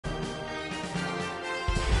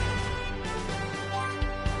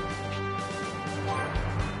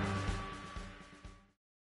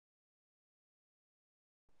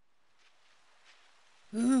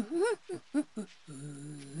Dad?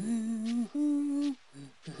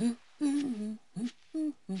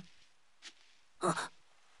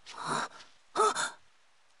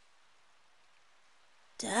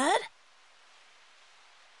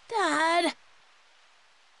 Dad?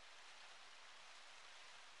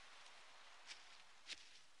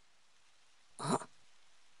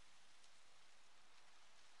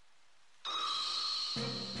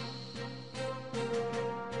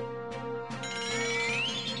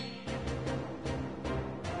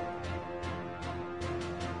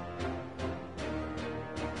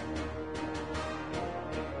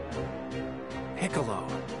 Piccolo,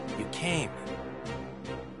 you came.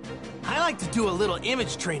 I like to do a little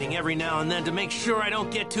image training every now and then to make sure I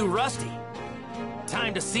don't get too rusty.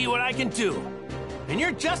 Time to see what I can do. And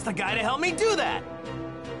you're just the guy to help me do that.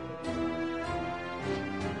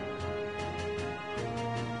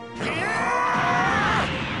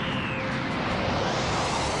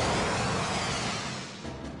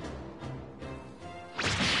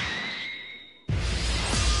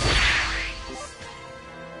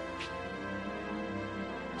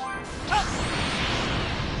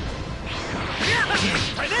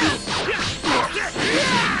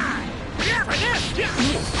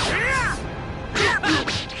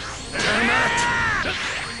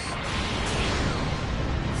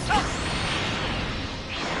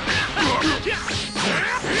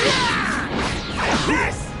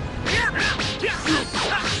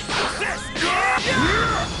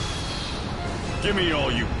 Give me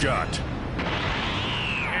all you got.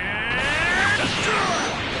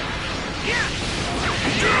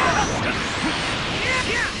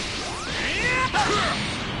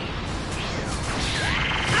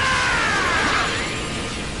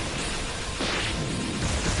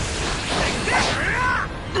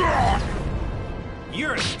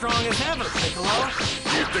 You're as strong as ever, Piccolo.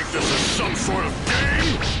 You think this is some sort of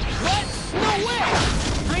game? What? No way!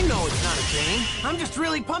 I know it's not a game. I'm just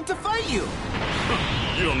really pumped to fight you.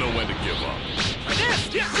 You don't know when to give up.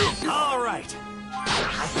 All right.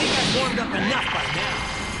 I think I've warmed up enough by now.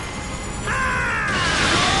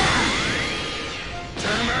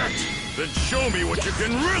 Damn it! Then show me what you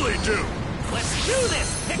can really do! Let's do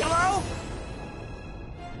this, Piccolo!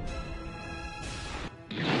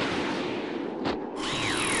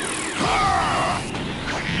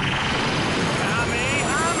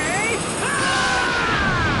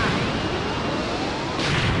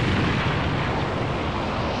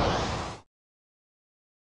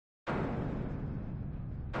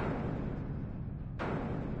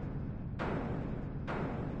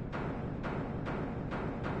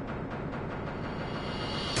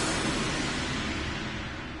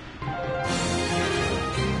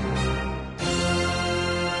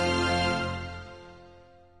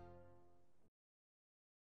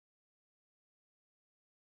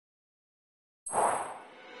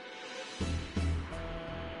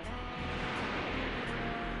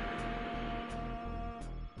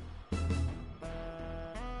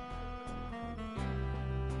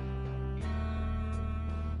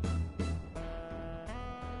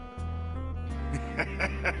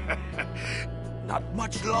 Not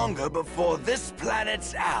much longer before this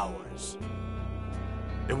planet's ours.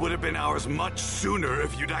 It would have been ours much sooner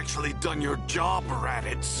if you'd actually done your job,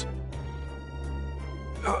 Raditz.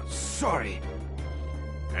 Sorry.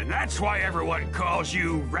 And that's why everyone calls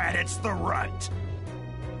you Raditz the Runt.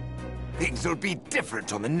 Things will be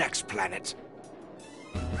different on the next planet.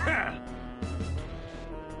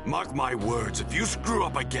 Mark my words, if you screw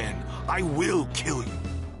up again, I will kill you.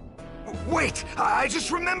 Wait! I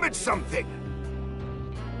just remembered something!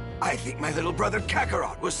 I think my little brother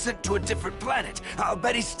Kakarot was sent to a different planet. I'll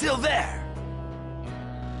bet he's still there.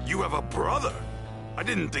 You have a brother? I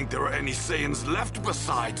didn't think there were any Saiyans left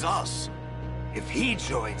besides us. If he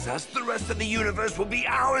joins us, the rest of the universe will be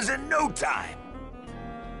ours in no time.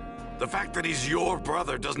 The fact that he's your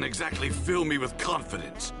brother doesn't exactly fill me with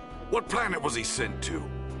confidence. What planet was he sent to?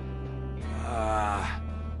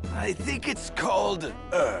 I think it's called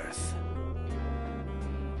Earth.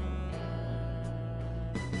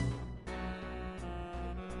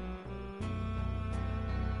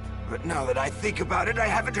 But now that I think about it, I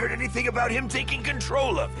haven't heard anything about him taking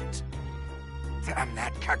control of it. Damn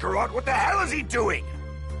that Kakarot, what the hell is he doing?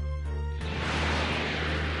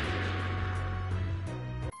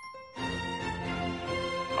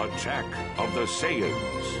 Attack of the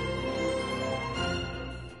Saiyans.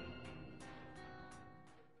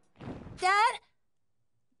 Dad?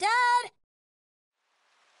 Dad?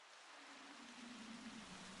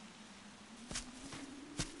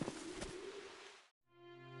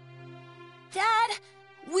 Dad,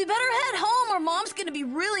 we better head home or Mom's gonna be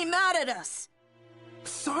really mad at us.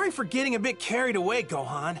 Sorry for getting a bit carried away,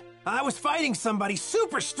 Gohan. I was fighting somebody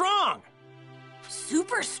super strong.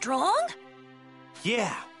 Super strong?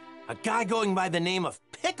 Yeah, a guy going by the name of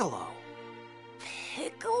Piccolo.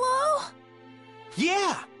 Piccolo?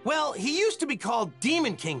 Yeah, well, he used to be called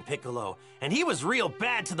Demon King Piccolo, and he was real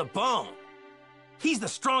bad to the bone. He's the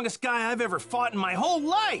strongest guy I've ever fought in my whole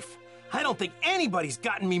life. I don't think anybody's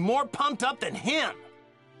gotten me more pumped up than him.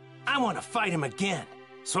 I want to fight him again,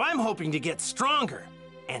 so I'm hoping to get stronger,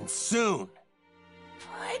 and soon.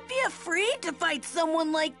 I'd be afraid to fight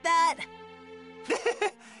someone like that.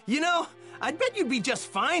 You know, I'd bet you'd be just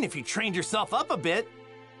fine if you trained yourself up a bit.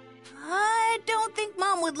 I don't think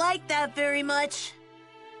Mom would like that very much.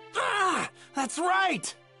 Ah, that's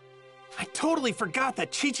right! I totally forgot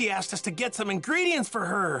that Chi-Chi asked us to get some ingredients for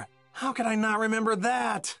her. How could I not remember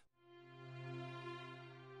that?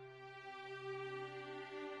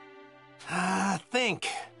 Think.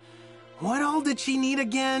 What all did she need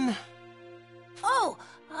again? Oh,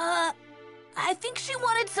 I think she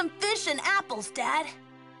wanted some fish and apples, Dad.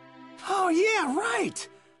 Oh, yeah, right!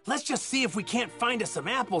 Let's just see if we can't find us some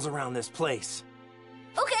apples around this place.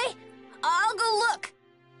 Okay, I'll go look.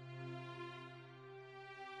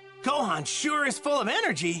 Gohan sure is full of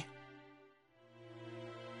energy.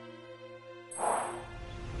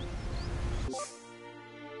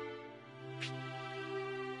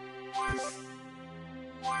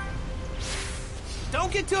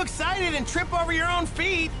 Don't get too excited and trip over your own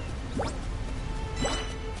feet.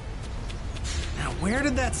 Now, where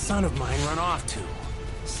did that son of mine run off to?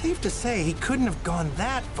 Safe to say he couldn't have gone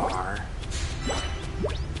that far.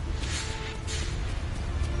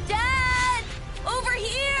 Dad! Over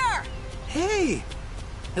here! Hey!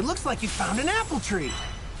 It looks like you found an apple tree.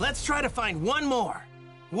 Let's try to find one more.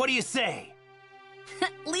 What do you say?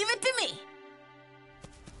 Leave it to me.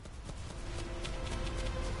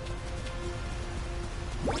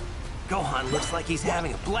 Gohan looks like he's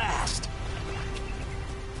having a blast.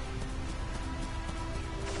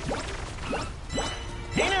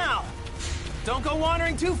 Hey now! Don't go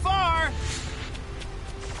wandering too far!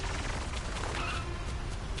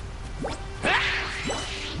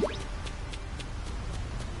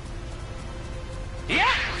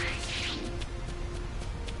 Yeah!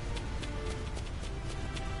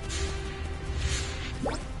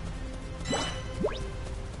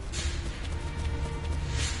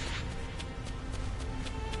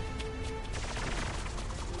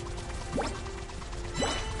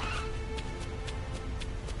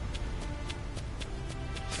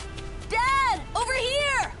 Dad! Over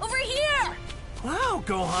here! Over here! Wow,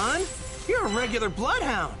 Gohan! You're a regular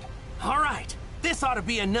bloodhound. All right, this ought to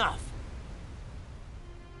be enough.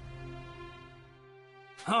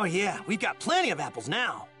 Oh yeah, we've got plenty of apples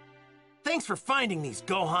now. Thanks for finding these,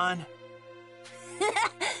 Gohan.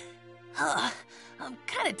 I'm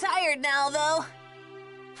kind of tired now, though.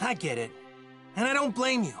 I get it, and I don't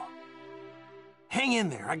blame you. Hang in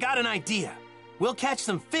there, I got an idea. We'll catch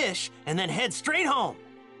some fish and then head straight home.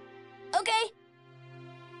 Okay.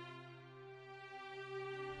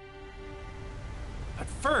 But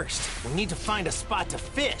first, we need to find a spot to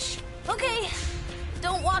fish. Okay.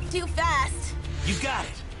 Don't walk too fast. You got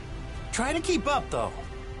it. Try to keep up, though.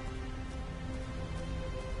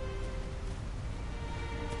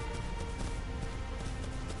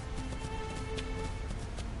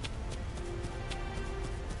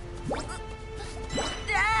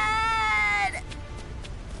 Dad!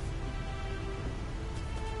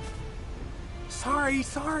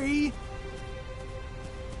 Sorry.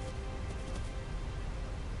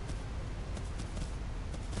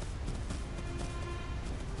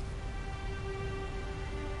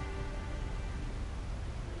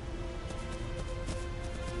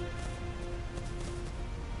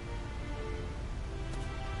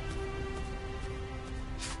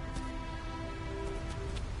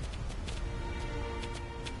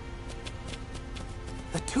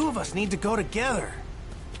 The two of us need to go together.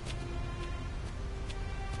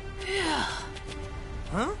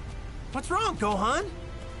 Huh? What's wrong, Gohan?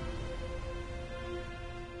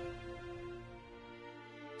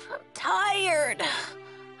 I'm tired.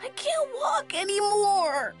 I can't walk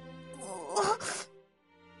anymore.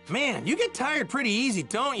 Man, you get tired pretty easy,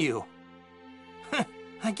 don't you?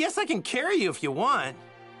 I guess I can carry you if you want.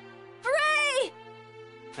 Hooray!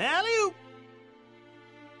 Alley-oop!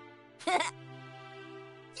 Yay!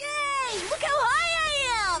 Look how high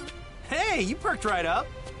I am! Hey, you perked right up.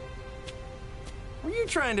 Were you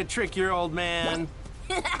trying to trick your old man?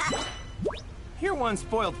 You're one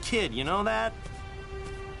spoiled kid, you know that?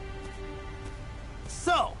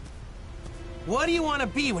 So, what do you want to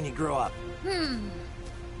be when you grow up?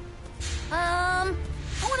 I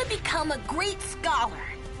want to become a great scholar.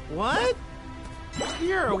 What?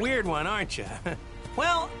 You're a weird one, aren't you?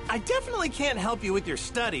 Well, I definitely can't help you with your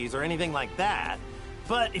studies or anything like that.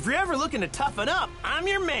 But if you're ever looking to toughen up, I'm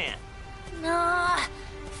your man. Nah,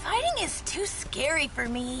 fighting is too scary for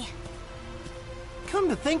me. Come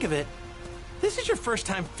to think of it, this is your first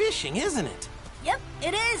time fishing, isn't it? Yep,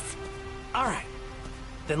 it is. All right.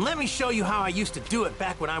 Then let me show you how I used to do it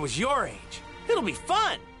back when I was your age. It'll be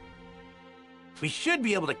fun. We should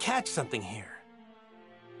be able to catch something here.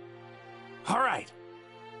 All right.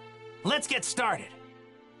 Let's get started.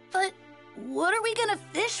 But what are we gonna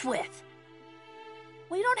fish with?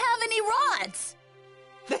 We don't have any rods.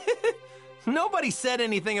 Nobody said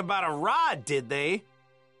anything about a rod, did they?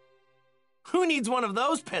 Who needs one of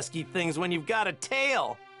those pesky things when you've got a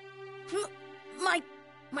tail?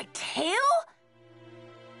 My tail?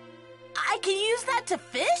 I can use that to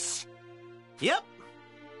fish? Yep.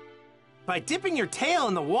 By dipping your tail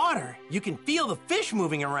in the water, you can feel the fish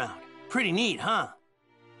moving around. Pretty neat, huh?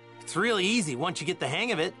 It's really easy once you get the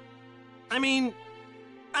hang of it. I mean,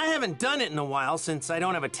 I haven't done it in a while since I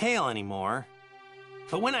don't have a tail anymore.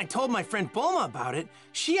 But when I told my friend Bulma about it,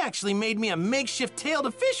 she actually made me a makeshift tail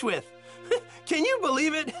to fish with. Can you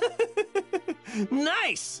believe it?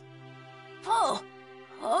 Nice! Oh,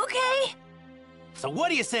 okay. So what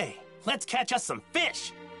do you say? Let's catch us some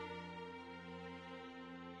fish.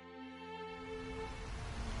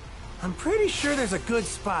 I'm pretty sure there's a good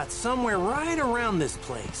spot somewhere right around this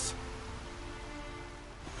place.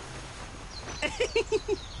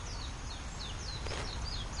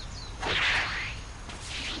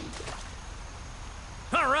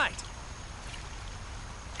 All right.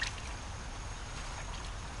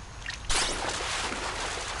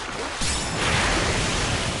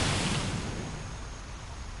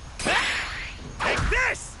 Take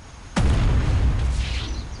this!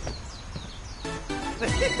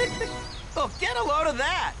 Oh, get a load of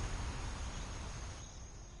that!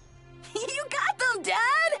 You got them,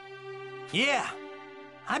 Dad! Yeah,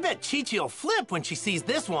 I bet Chi-Chi'll flip when she sees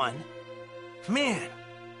this one. Man,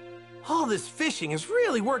 all this fishing is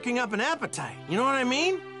really working up an appetite, you know what I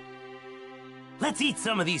mean? Let's eat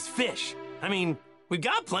some of these fish. I mean, we've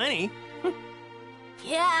got plenty.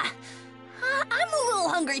 Yeah, I'm a little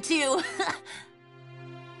hungry too.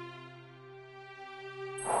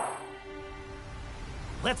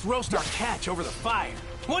 Let's roast our catch over the fire.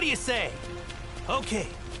 What do you say? Okay,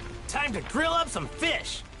 time to grill up some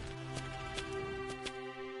fish.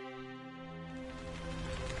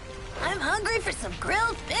 I'm hungry for some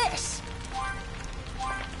grilled fish.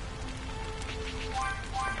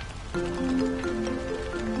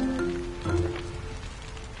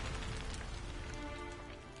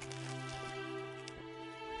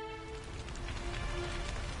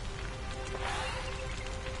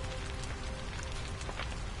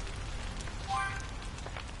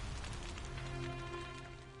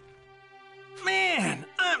 Man,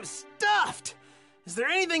 I'm stuffed. Is there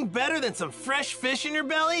anything better than some fresh fish in your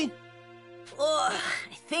belly? Ugh,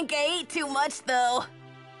 I think I ate too much, though.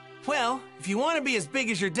 Well, if you want to be as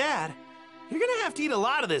big as your dad, you're gonna have to eat a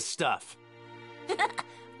lot of this stuff.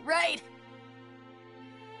 Right.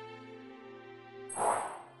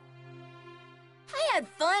 I had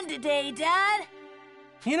fun today, Dad.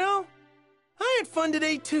 You know, I had fun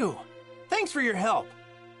today too. Thanks for your help.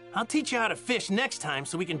 I'll teach you how to fish next time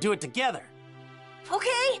so we can do it together.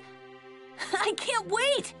 Okay. I can't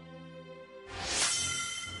wait.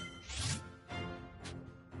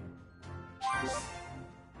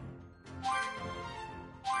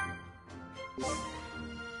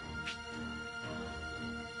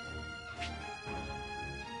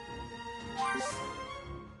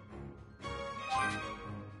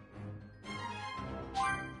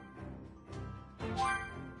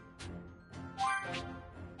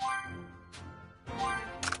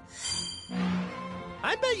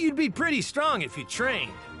 I bet you'd be pretty strong if you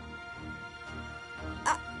trained.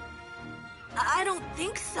 I don't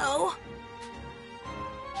think so.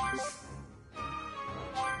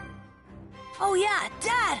 Oh yeah,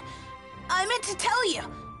 Dad! I meant to tell you.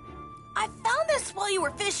 I found this while you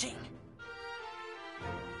were fishing.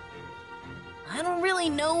 I don't really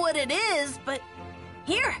know what it is, but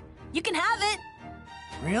here, you can have it.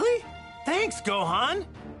 Really? Thanks, Gohan.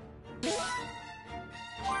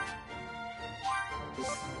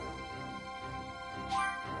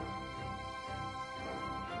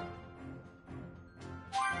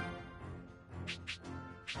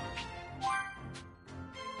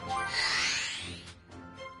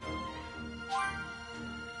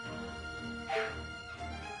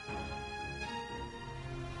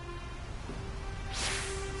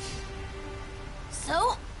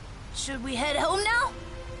 So, should we head home now?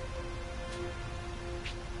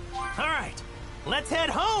 All right, let's head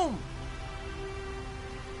home.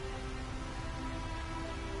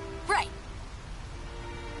 Right.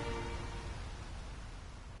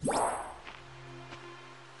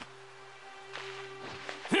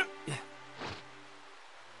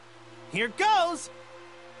 Here goes!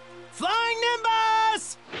 Flying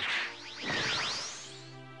Nimbus!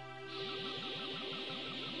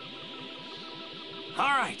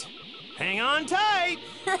 All right, hang on tight.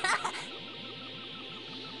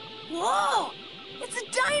 Whoa! It's a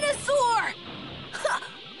dinosaur!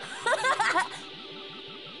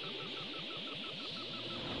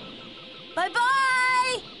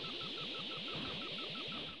 Bye-bye!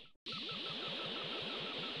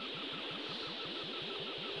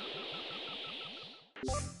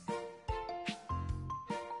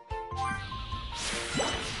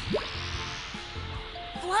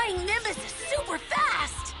 Flying Nimbus is super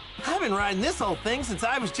fast! I've been riding this whole thing since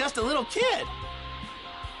I was just a little kid.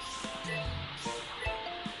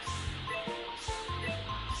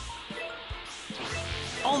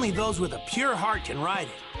 Only those with a pure heart can ride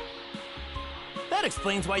it. That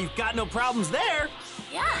explains why you've got no problems there.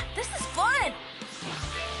 Yeah, this is fun!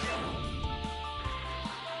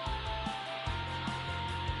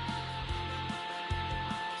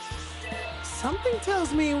 Something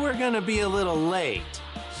tells me we're gonna be a little late.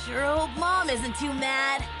 Sure hope Mom isn't too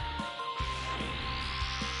mad.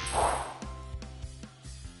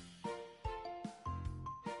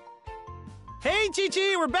 Hey,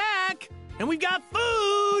 Chi-Chi, we're back! And we've got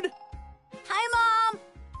food! Hi, Mom!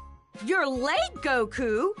 You're late,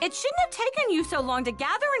 Goku. It shouldn't have taken you so long to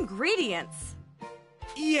gather ingredients.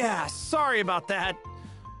 Yeah, sorry about that.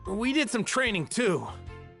 We did some training, too.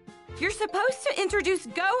 You're supposed to introduce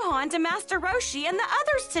Gohan to Master Roshi and the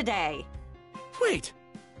others today. Wait,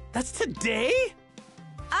 that's today?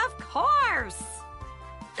 Of course!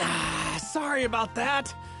 Sorry about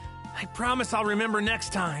that. I promise I'll remember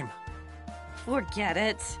next time. Forget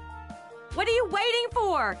it. What are you waiting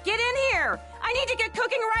for? Get in here! I need to get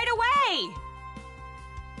cooking right away!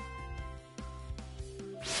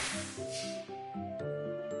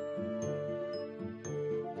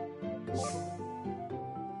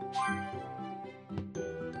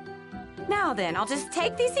 Now then, I'll just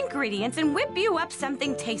take these ingredients and whip you up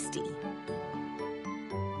something tasty.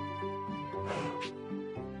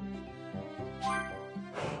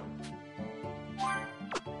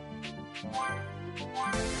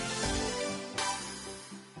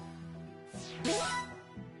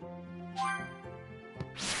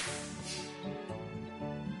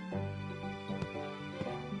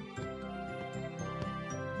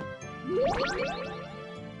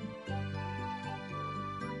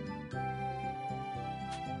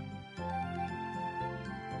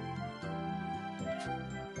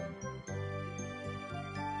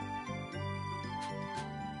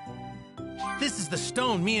 This is the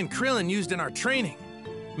stone me and Krillin used in our training.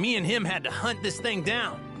 Me and him had to hunt this thing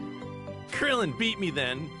down. Krillin beat me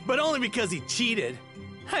then, but only because he cheated.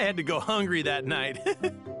 I had to go hungry that night.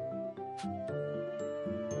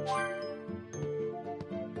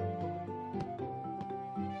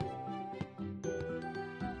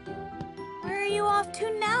 Where are you off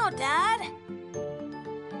to now, Dad?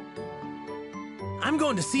 I'm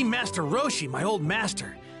going to see Master Roshi, my old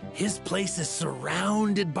master. His place is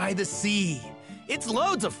surrounded by the sea. It's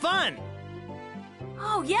loads of fun.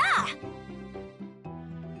 Oh, yeah!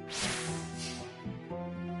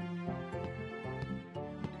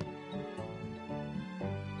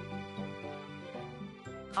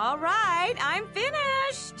 All right, I'm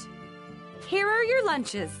finished. Here are your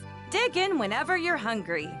lunches. Dig in whenever you're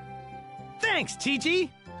hungry. Thanks, Chi-Chi.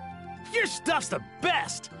 Your stuff's the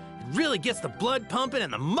best. It really gets the blood pumping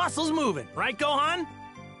and the muscles moving. Right, Gohan?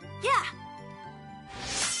 Yeah.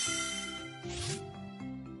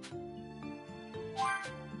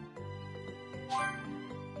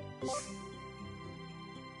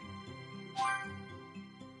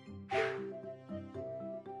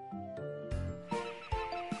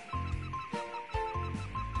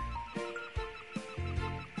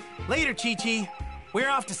 Later, Chi-Chi. We're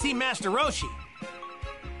off to see Master Roshi.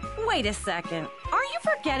 Wait a second. Are you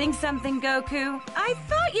forgetting something, Goku? I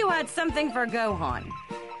thought you had something for Gohan.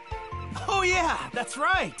 Oh, yeah, that's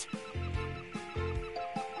right.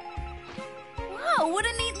 Wow, what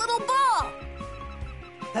a neat little ball!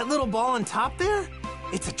 That little ball on top there?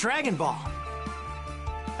 It's a Dragon Ball.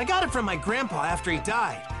 I got it from my grandpa after he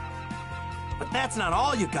died. But that's not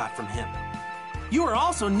all you got from him. You were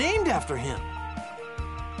also named after him.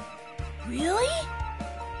 Really?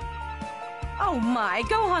 Oh my,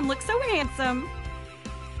 Gohan looks so handsome.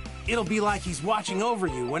 It'll be like he's watching over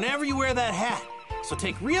you whenever you wear that hat. So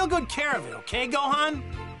take real good care of it, okay, Gohan?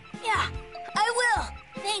 Yeah, I will.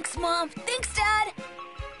 Thanks, Mom. Thanks, Dad.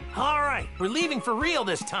 All right, we're leaving for real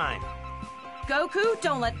this time. Goku,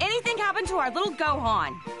 don't let anything happen to our little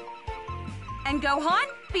Gohan. And Gohan,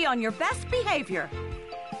 be on your best behavior.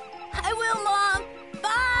 I will, Mom.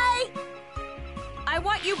 Bye. I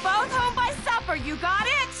want you both home by supper, you got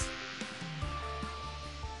it?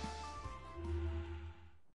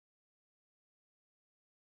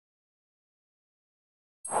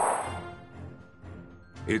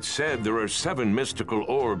 It's said there are 7 mystical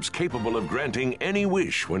orbs capable of granting any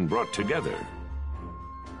wish when brought together.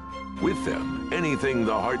 With them, anything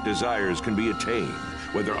the heart desires can be attained,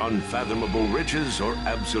 whether unfathomable riches or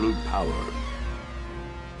absolute power.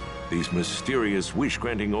 These mysterious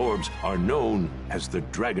wish-granting orbs are known as the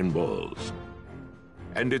Dragon Balls.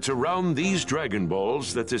 And it's around these Dragon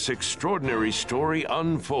Balls that this extraordinary story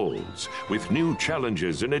unfolds, with new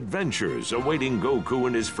challenges and adventures awaiting Goku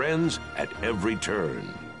and his friends at every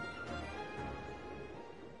turn.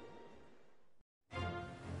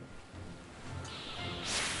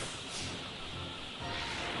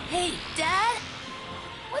 Hey, Dad?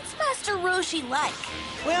 What's Master Roshi like?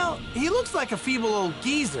 Well, he looks like a feeble old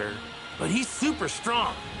geezer, but he's super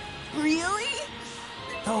strong. Really?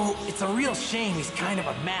 Though it's a real shame he's kind of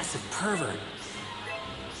a massive pervert.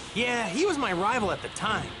 Yeah, he was my rival at the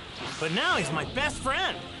time, but now he's my best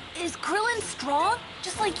friend. Is Krillin strong?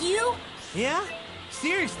 Just like you? Yeah?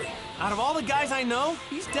 Seriously, out of all the guys I know,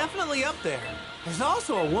 he's definitely up there. There's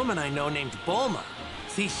also a woman I know named Bulma.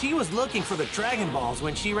 See, she was looking for the Dragon Balls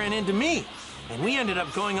when she ran into me, and we ended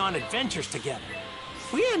up going on adventures together.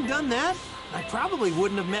 If we hadn't done that, I probably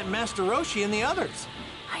wouldn't have met Master Roshi and the others.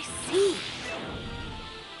 I see.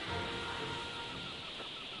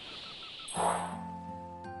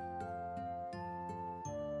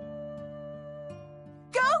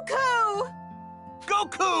 Goku!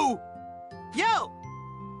 Goku! Yo!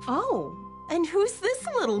 Oh, and who's this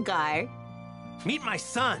little guy? Meet my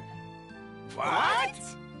son. What?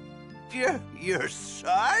 Your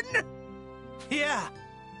son? Yeah.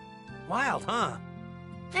 Wild, huh?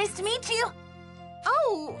 Nice to meet you.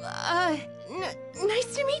 Oh,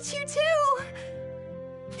 nice to meet you too.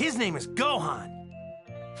 His name is Gohan.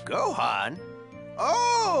 Gohan?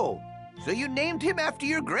 Oh, so you named him after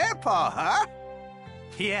your grandpa, huh?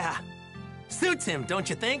 Yeah. Suits him, don't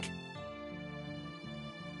you think?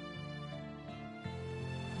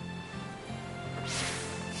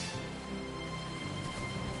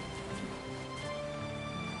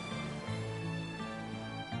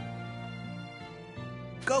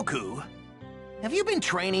 Goku, have you been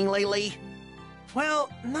training lately? Well,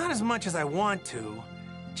 not as much as I want to.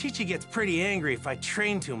 Chi-Chi gets pretty angry if I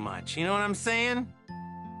train too much, you know what I'm saying?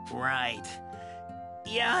 Right.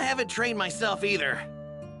 Yeah, I haven't trained myself either.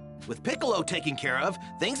 With Piccolo taken care of,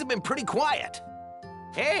 things have been pretty quiet.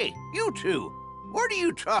 Hey, you two, what are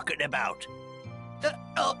you talking about?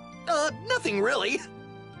 Nothing really.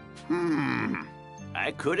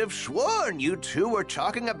 I could have sworn you two were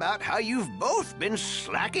talking about how you've both been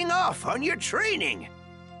slacking off on your training.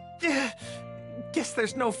 Guess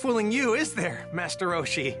there's no fooling you, is there, Master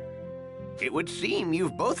Roshi? It would seem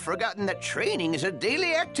you've both forgotten that training is a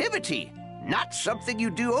daily activity, not something you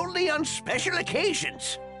do only on special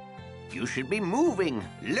occasions. You should be moving,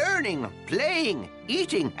 learning, playing,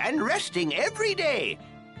 eating, and resting every day.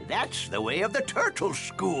 That's the way of the Turtle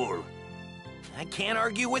School. I can't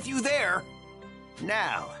argue with you there.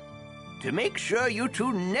 Now, to make sure you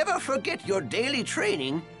two never forget your daily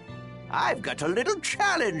training, I've got a little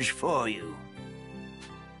challenge for you.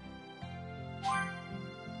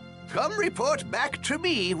 Come report back to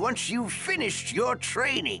me once you've finished your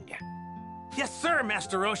training. Yes, sir,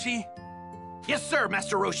 Master Roshi. Yes, sir,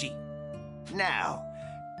 Master Roshi. Now,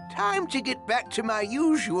 time to get back to my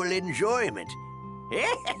usual enjoyment.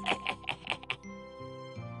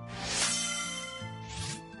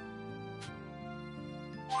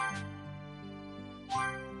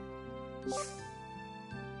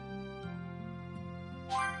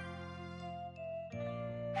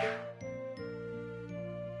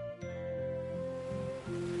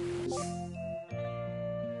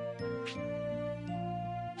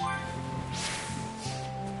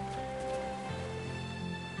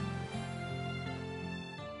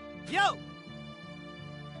 Yo!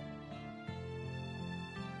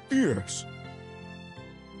 Yes.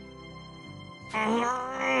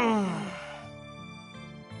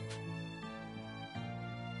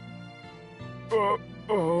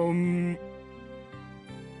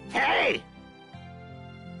 Hey!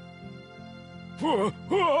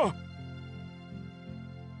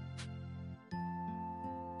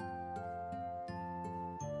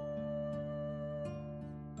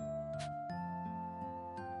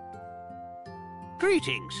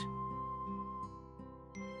 Greetings.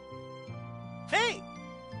 Hey!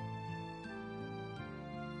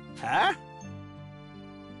 Huh?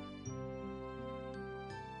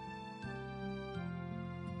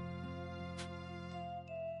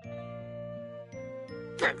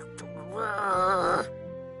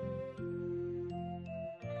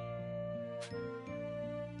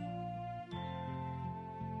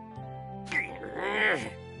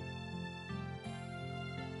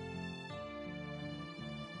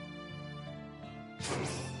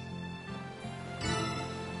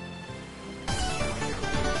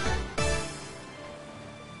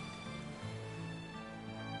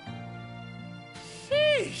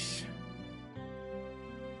 Sheesh!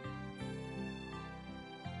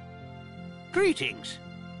 Greetings.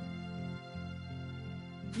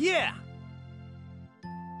 Yeah!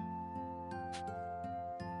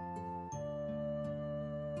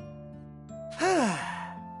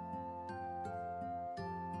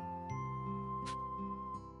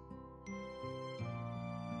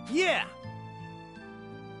 Yeah!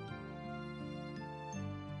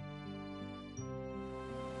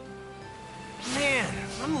 Man,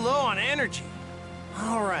 I'm low on energy.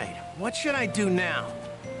 All right, what should I do now?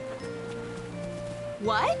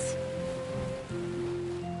 What?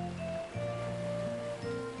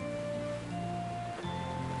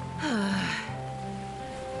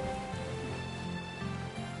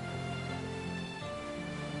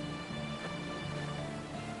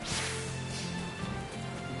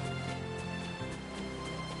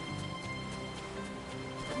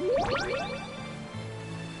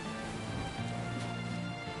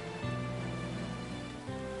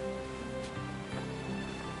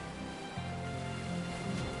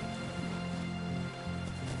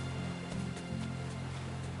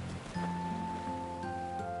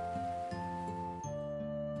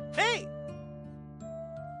 Hey!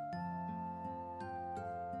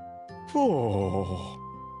 Oh.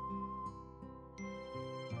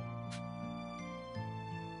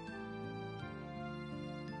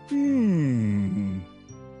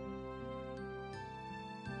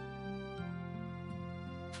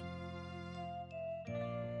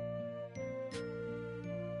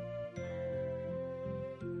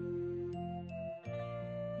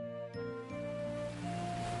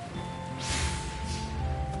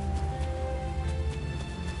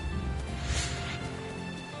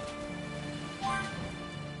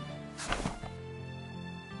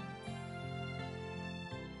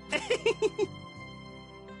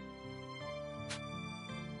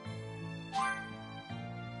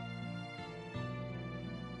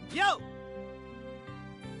 Yo!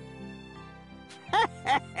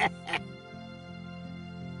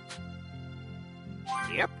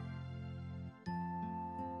 Yep.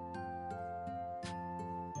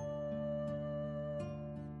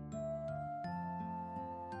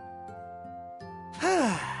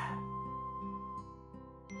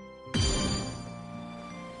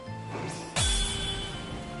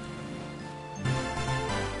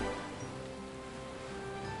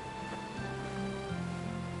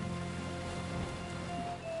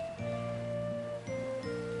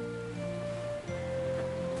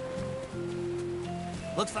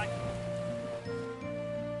 Looks like...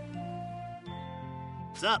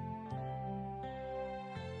 What's up?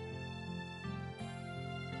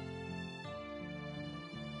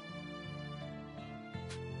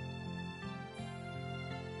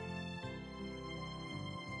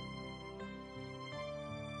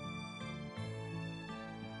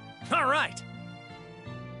 All right.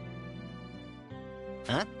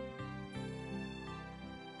 Huh?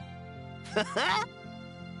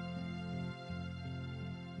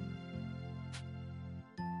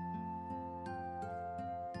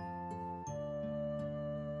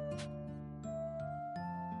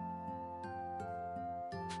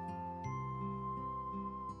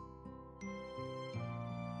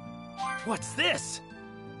 What's this?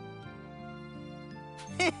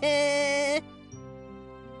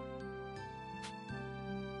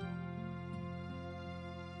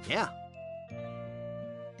 Yeah.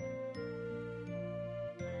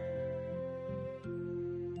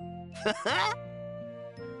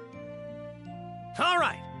 All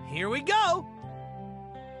right, here we go.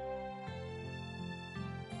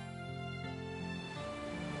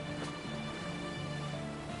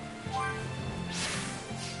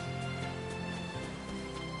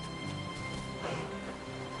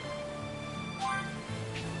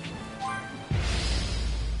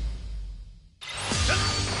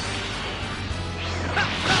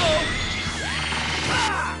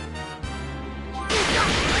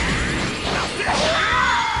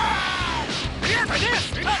 Here for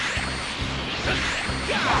this!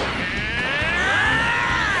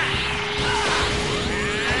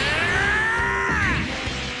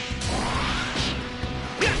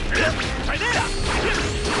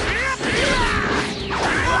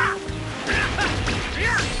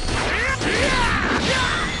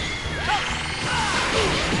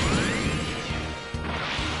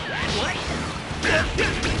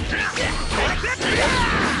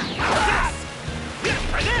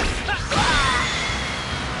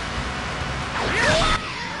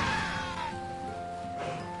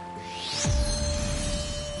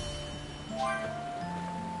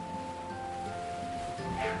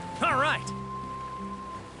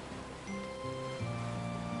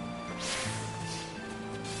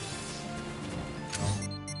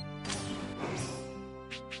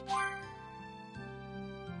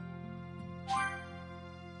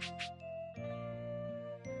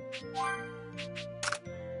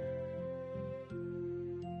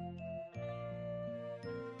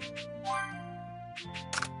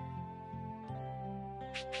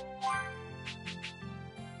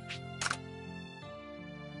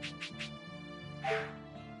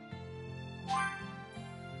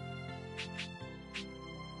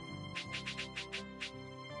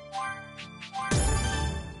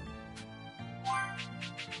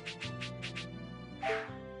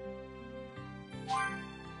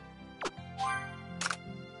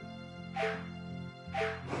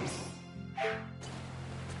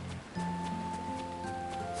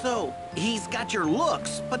 So, he's got your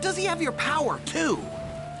looks, but does he have your power, too?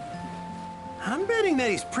 I'm betting that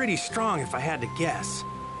he's pretty strong if I had to guess.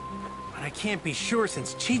 But I can't be sure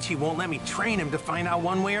since Chi-Chi won't let me train him to find out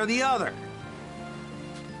one way or the other.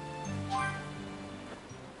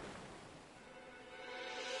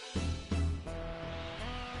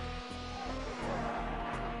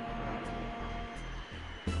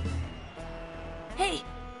 Hey,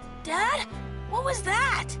 Dad? What was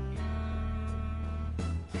that?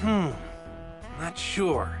 Not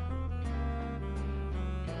sure.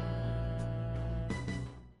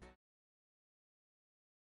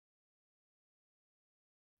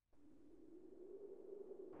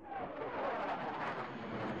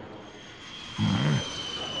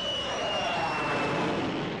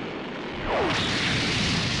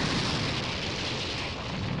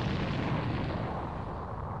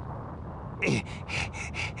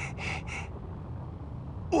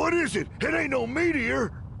 What is it? It ain't no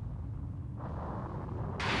meteor!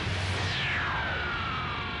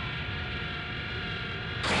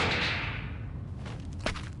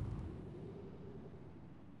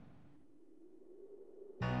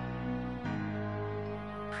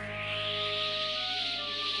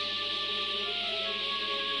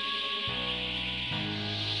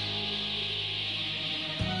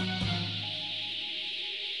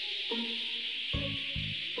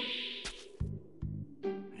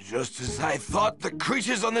 Just as I thought, the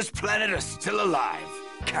creatures on this planet are still alive.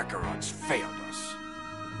 Kakarot's failed us.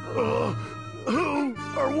 Who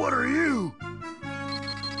or what are you?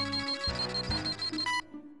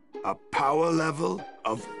 A power level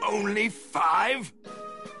of only 5?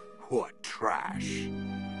 What trash.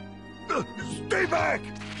 Stay back!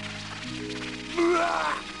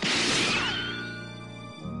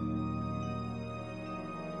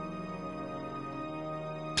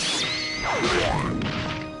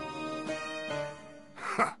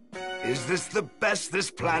 Is this the best this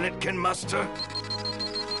planet can muster?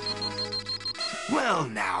 Well,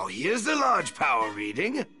 now, here's a large power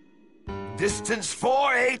reading. Distance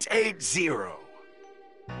 4880.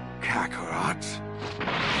 Kakarot.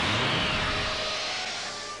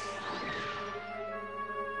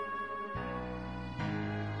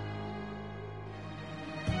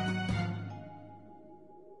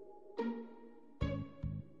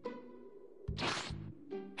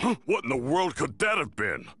 What in the world could that have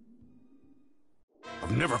been?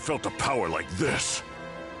 I've never felt a power like this.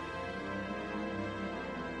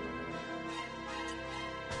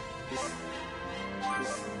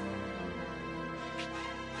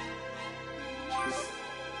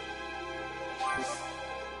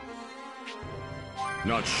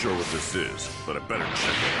 Not sure what this is, but I better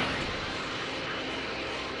check it out.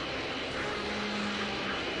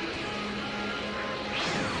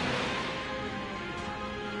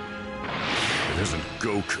 It isn't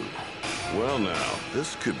Goku. Well now,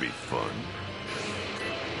 this could be fun.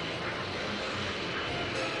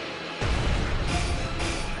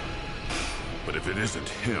 But if it isn't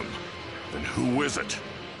him, then who is it?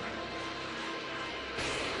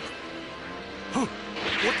 Huh?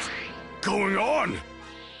 What's going on?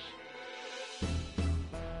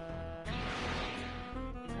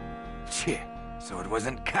 Cheh, so it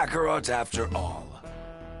wasn't Kakarot after all.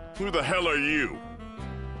 Who the hell are you?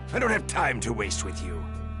 I don't have time to waste with you.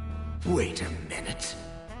 Wait a minute.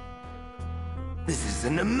 This is a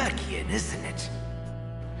Namekian, isn't it?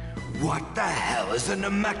 What the hell is a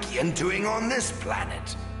Namekian doing on this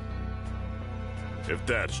planet? If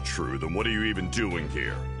that's true, then what are you even doing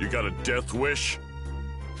here? You got a death wish?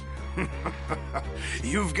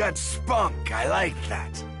 You've got spunk, I like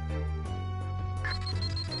that.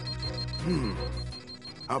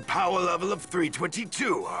 A power level of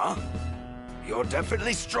 322, huh? You're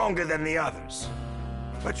definitely stronger than the others.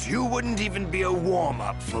 But you wouldn't even be a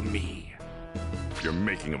warm-up for me. You're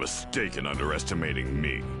making a mistake in underestimating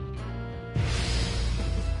me.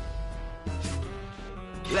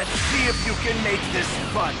 Let's see if you can make this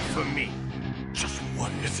fun for me. Just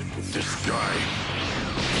what is it with this guy?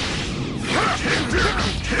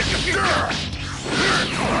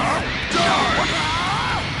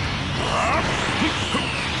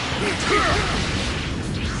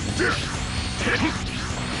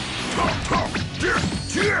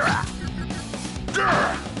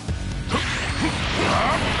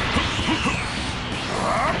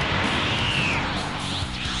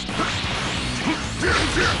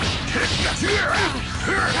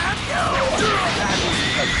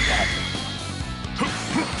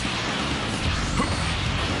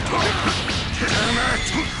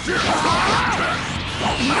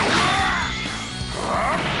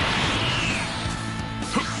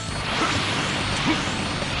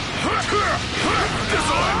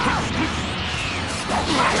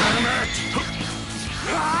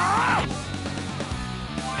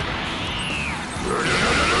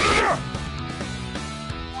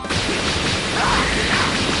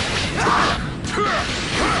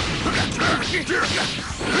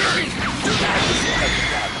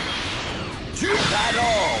 To that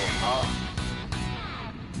all, huh?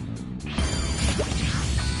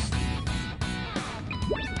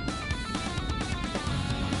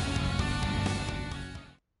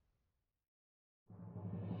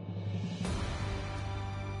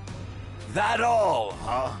 That all,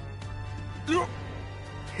 huh?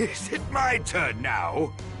 Is it my turn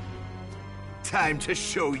now? Time to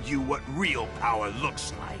show you what real power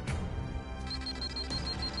looks like.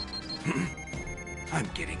 I'm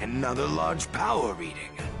getting another large power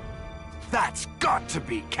reading. That's got to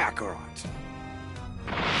be Kakarot.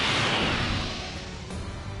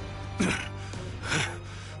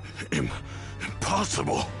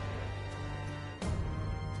 Impossible.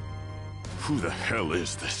 Who the hell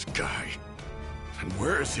is this guy? And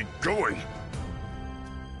where is he going?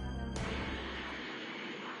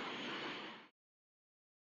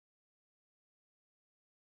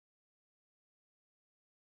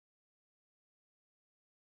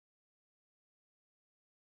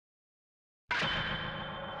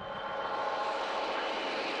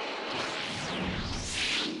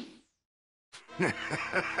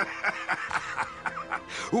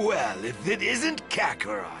 Well, if it isn't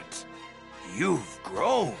Kakarot, you've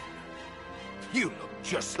grown. You look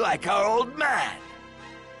just like our old man.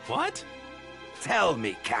 What? Tell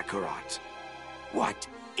me, Kakarot, what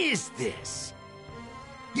is this?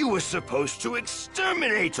 You were supposed to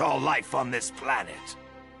exterminate all life on this planet.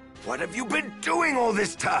 What have you been doing all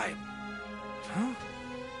this time? Huh?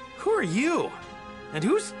 Who are you? And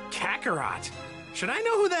who's Kakarot? Should I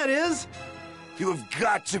know who that is? You have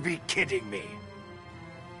got to be kidding me.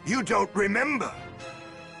 You don't remember?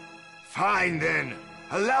 Fine then.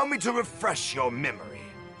 Allow me to refresh your memory.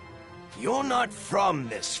 You're not from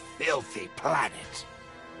this filthy planet.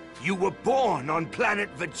 You were born on planet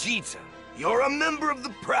Vegeta. You're a member of the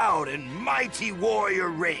proud and mighty warrior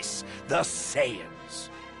race, the Saiyans.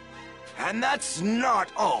 And that's not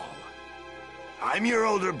all. I'm your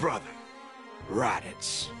older brother,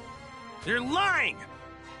 Raditz. You're lying!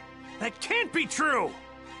 That can't be true!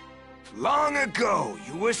 Long ago,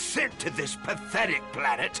 you were sent to this pathetic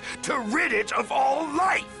planet to rid it of all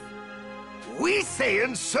life. We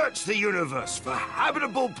Saiyans search the universe for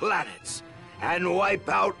habitable planets and wipe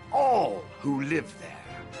out all who live there,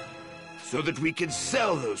 so that we can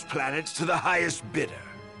sell those planets to the highest bidder.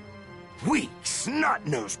 Weak,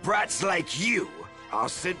 snot-nosed brats like you are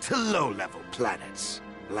sent to low-level planets,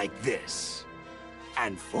 like this.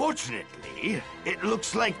 And fortunately, it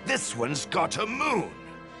looks like this one's got a moon.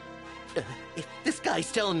 If this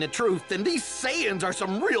guy's telling the truth, then these Saiyans are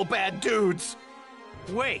some real bad dudes.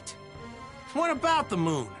 Wait. What about the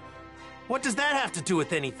moon? What does that have to do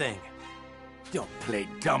with anything? Don't play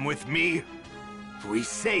dumb with me. We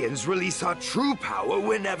Saiyans release our true power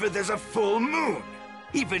whenever there's a full moon.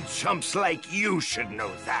 Even chumps like you should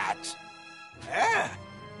know that.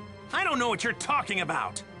 I don't know what you're talking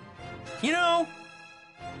about. You know,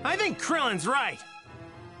 I think Krillin's right.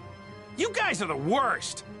 You guys are the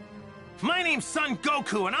worst. My name's Son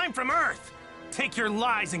Goku, and I'm from Earth. Take your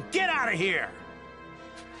lies and get out of here.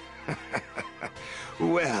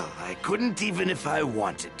 Well, I couldn't even if I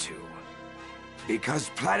wanted to. Because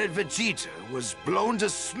planet Vegeta was blown to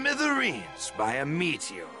smithereens by a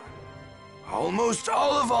meteor. Almost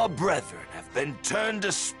all of our brethren have been turned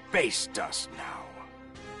to space dust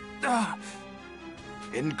now.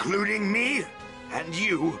 Including me and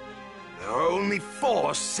you, there are only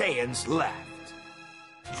 4 Saiyans left.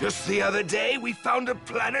 Just the other day, we found a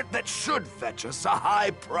planet that should fetch us a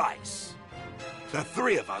high price. The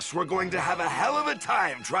 3 of us were going to have a hell of a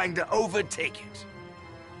time trying to overtake it.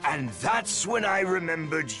 And that's when I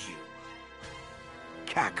remembered you.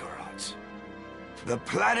 Kakarot. The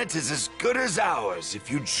planet is as good as ours if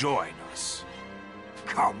you join us.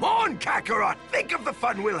 Come on, Kakarot! Think of the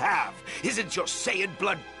fun we'll have! Isn't your Saiyan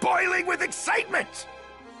blood boiling with excitement?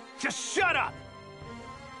 Just shut up!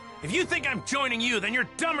 If you think I'm joining you, then you're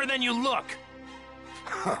dumber than you look.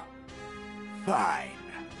 Huh. Fine.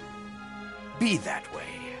 Be that way.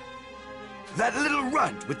 That little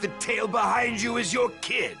runt with the tail behind you is your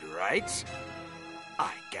kid, right?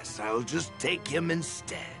 I guess I'll just take him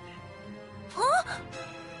instead. Huh?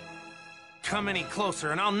 Come any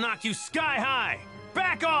closer and I'll knock you sky high!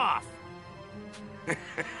 Back off!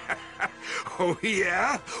 Oh,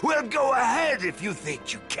 yeah? Well, go ahead if you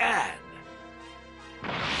think you can.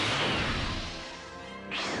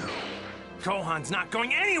 Gohan's not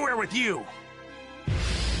going anywhere with you!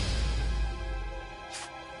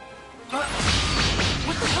 What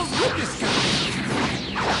the hell's with this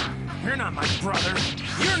guy? You're not my brother.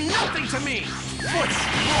 You're nothing to me! What's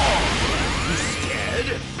wrong? You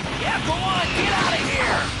scared? Yeah, go on, get out of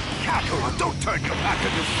here! Don't turn your back on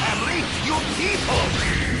your family, your people!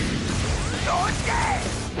 You're dead!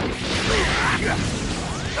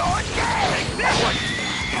 You're dead! What the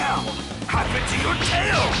hell happened to your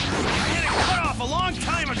tail? I had it cut off a long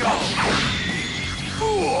time ago!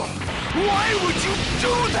 Fool! Why would you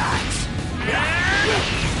do that?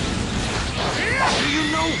 Do you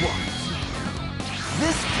know what?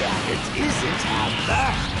 This planet isn't half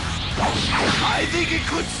bad. I think it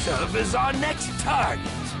could serve as our next target.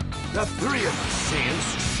 The three of us Saiyans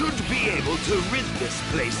should be able to rid this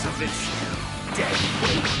place of its dead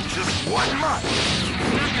weight in just 1 month.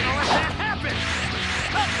 I'm not gonna let that happen!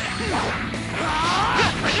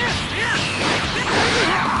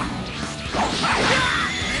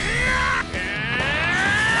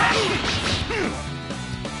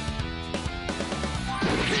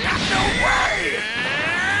 No way!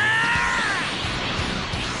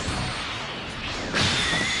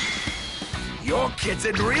 Your kid's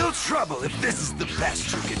in real trouble if this is the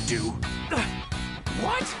best you can do.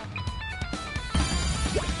 What?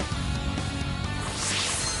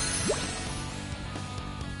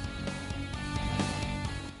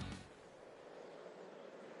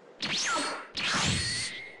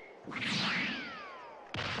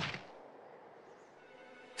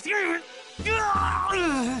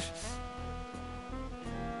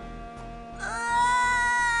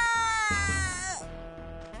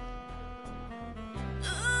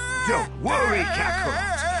 Don't worry,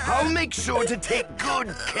 Kakarot. I'll make sure to take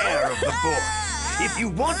good care of the boy. If you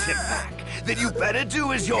want him back, then you better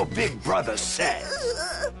do as your big brother says.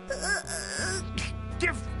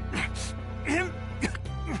 Give him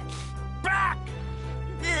back!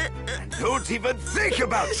 And don't even think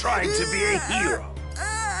about trying to be a hero.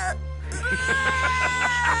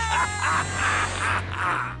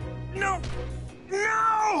 No!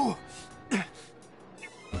 No!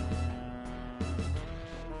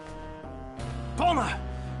 Bulma,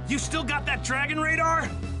 you still got that dragon radar?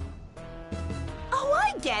 Oh,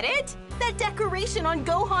 I get it! That decoration on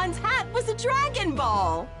Gohan's hat was a Dragon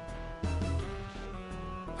Ball!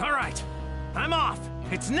 All right, I'm off.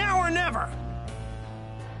 It's now or never.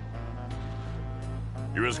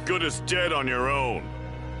 You're as good as dead on your own.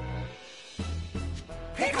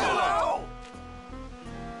 Piccolo!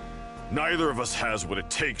 Neither of us has what it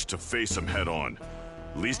takes to face him head on.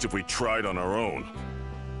 At least if we tried on our own.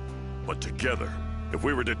 But together, if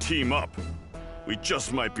we were to team up, we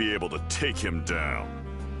just might be able to take him down.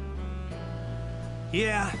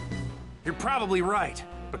 Yeah, you're probably right.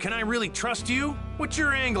 But can I really trust you? What's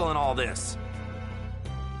your angle in all this?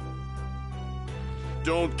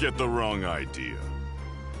 Don't get the wrong idea.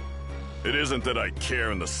 It isn't that I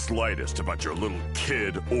care in the slightest about your little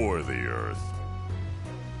kid or the Earth.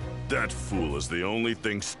 That fool is the only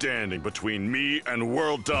thing standing between me and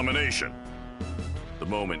world domination. The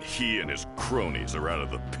moment he and his cronies are out of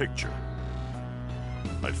the picture,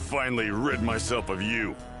 I'd finally rid myself of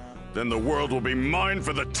you. Then the world will be mine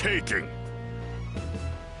for the taking.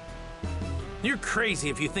 You're crazy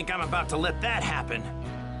if you think I'm about to let that happen.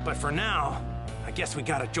 But for now, I guess we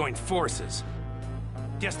gotta join forces.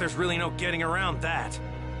 Guess there's really no getting around that.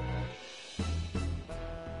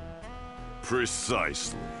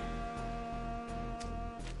 Precisely.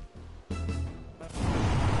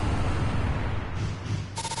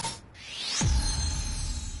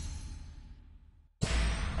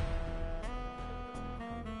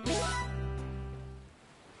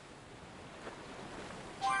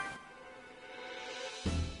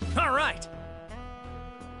 All right.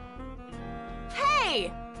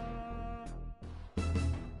 Hey!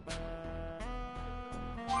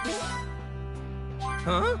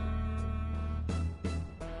 Huh?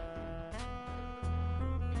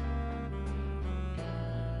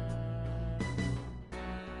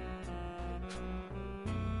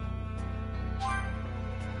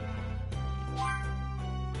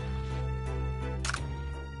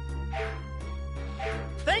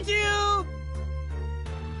 Thank you!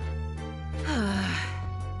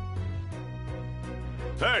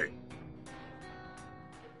 Hey!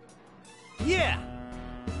 Yeah!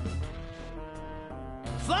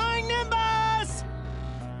 Flying Nimbus!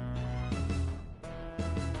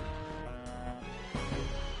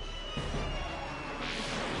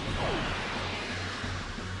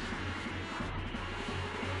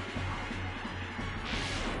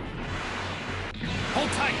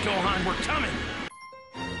 Hold tight, Gohan, we're coming!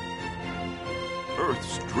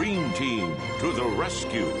 Earth's Dream Team to the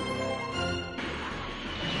rescue.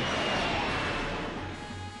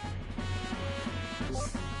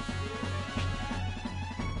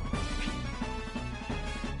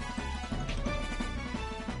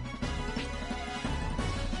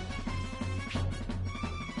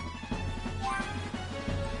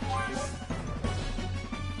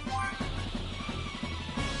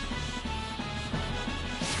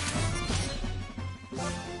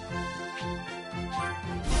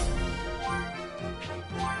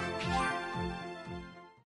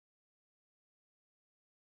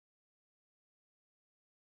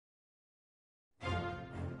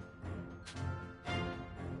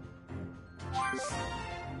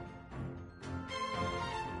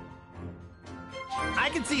 I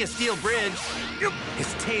can see a steel bridge.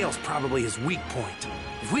 His tail's probably his weak point.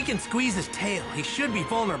 If we can squeeze his tail, he should be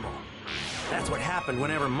vulnerable. That's what happened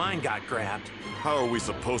whenever mine got grabbed. How are we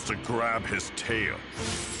supposed to grab his tail?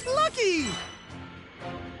 Lucky!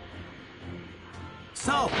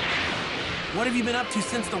 So, what have you been up to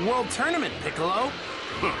since the World Tournament, Piccolo?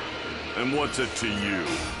 And what's it to you?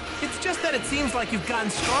 It's just that it seems like you've gotten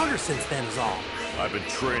stronger since then is all. I've been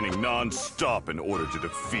training non-stop in order to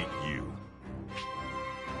defeat you.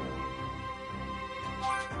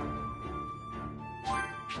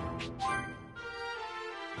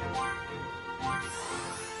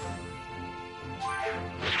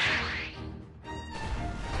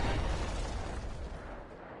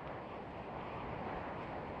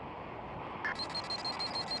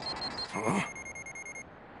 Huh?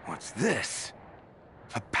 What's this?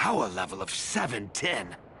 A power level of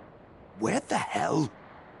 710. Where the hell?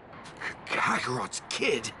 Kakarot's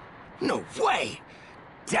kid? No way!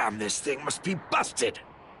 Damn, this thing must be busted!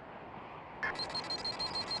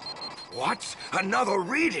 What? Another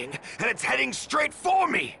reading? And it's heading straight for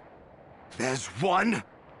me! There's one.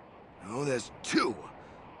 No, there's two.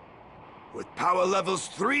 With power levels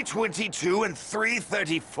 322 and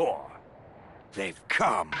 334. They've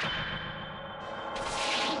come.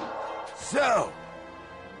 So,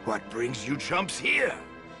 what brings you chumps here?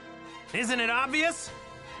 Isn't it obvious?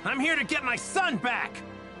 I'm here to get my son back!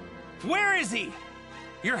 Where is he?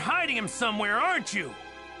 You're hiding him somewhere, aren't you?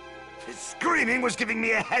 His screaming was giving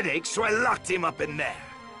me a headache, so I locked him up in there.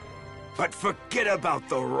 But forget about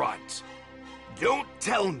the runt. Don't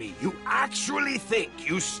tell me you actually think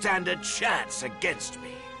you stand a chance against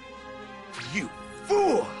me. You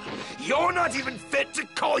fool! You're not even fit to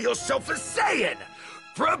call yourself a Saiyan!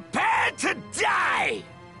 Prepare to die!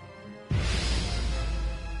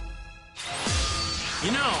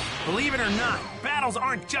 You know, believe it or not, battles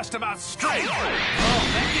aren't just about strength. Oh,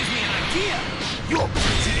 that gives me an idea. You're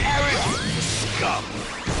pretty arrogant, you scum!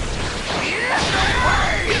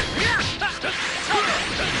 Get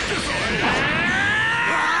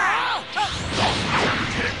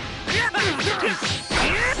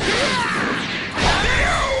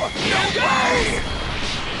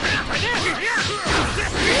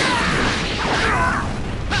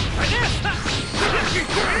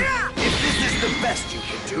If this is the best you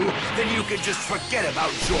can do, then you can just forget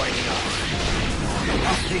about joining us.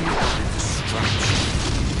 Nothing but a distraction.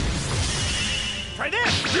 Try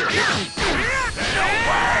this! No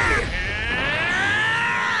way!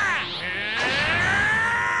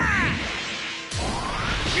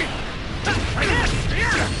 Try this!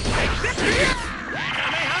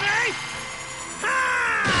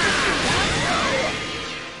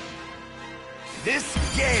 This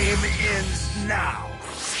game ends now.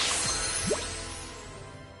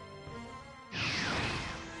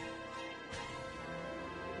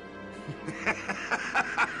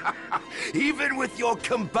 Even with your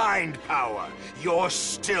combined power, you're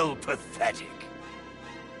still pathetic.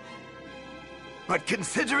 But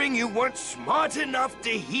considering you weren't smart enough to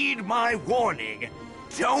heed my warning,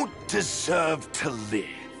 don't deserve to live.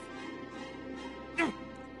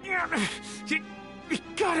 You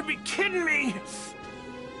gotta be kidding me!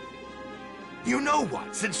 You know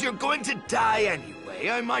what? Since you're going to die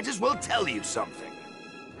anyway, I might as well tell you something.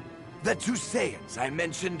 The two Saiyans I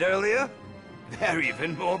mentioned earlier, they're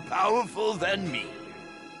even more powerful than me.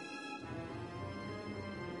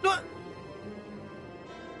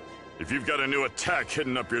 If you've got a new attack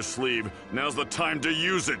hidden up your sleeve, now's the time to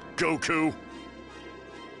use it, Goku!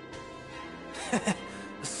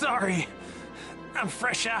 Sorry. I'm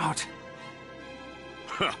fresh out.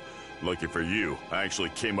 Ha! Lucky for you, I actually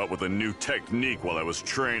came up with a new technique while I was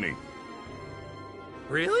training.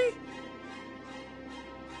 Really?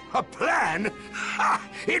 A plan? Ha!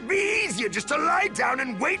 It'd be easier just to lie down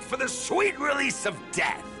and wait for the sweet release of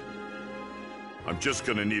death. I'm just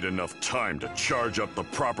gonna need enough time to charge up the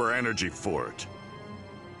proper energy for it.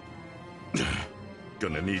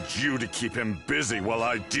 Gonna need you to keep him busy while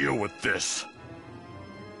I deal with this.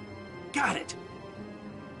 Got it.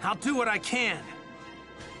 I'll do what I can.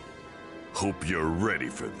 Hope you're ready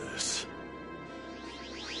for this.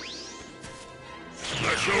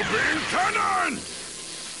 Special Beam Cannon!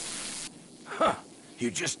 Huh. You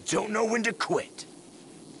just don't know when to quit.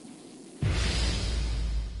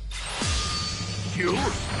 You?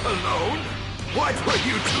 Alone? What were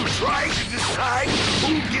you two trying to decide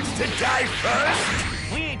who gets to die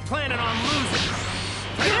first? We ain't planning on losing.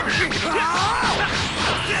 Playtime's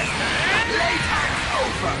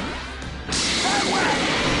over!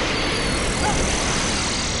 Farewell!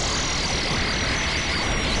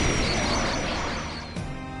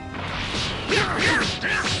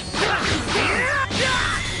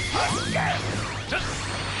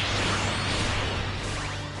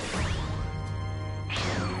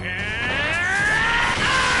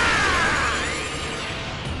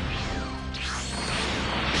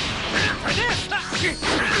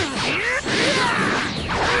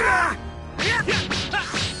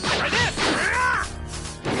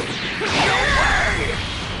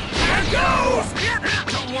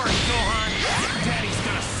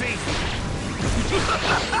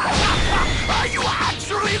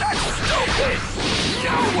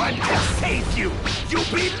 No one can save you!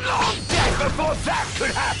 You'll be long dead before that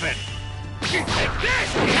could happen! Take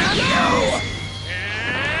this! No!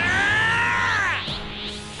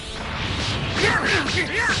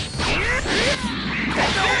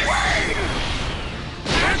 No way!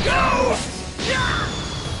 Go!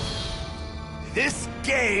 This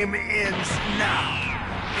game ends now.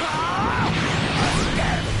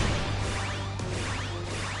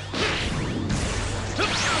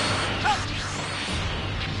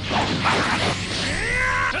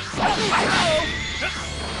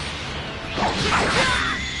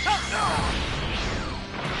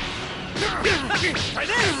 Try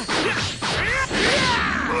this!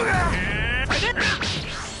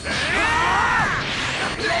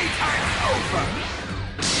 Playtime's over!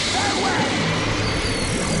 Farewell!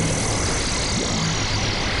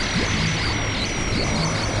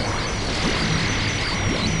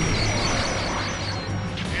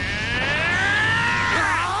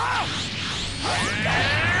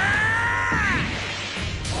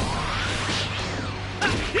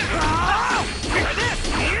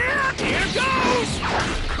 Here goes!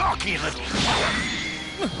 Cocky little...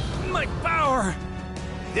 My power!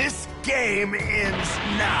 This game ends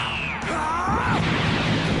now.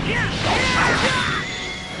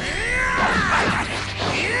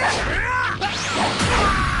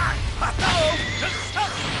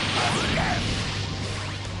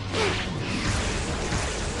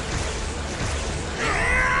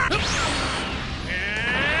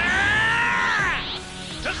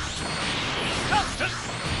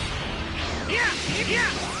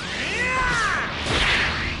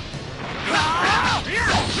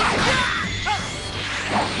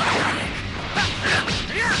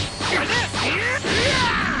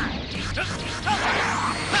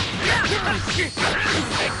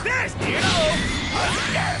 Like this, you know!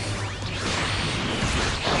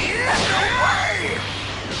 No way!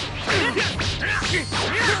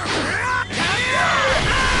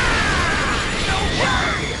 No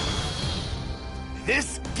way! This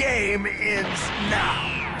game ends now.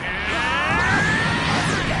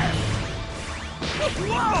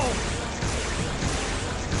 Whoa!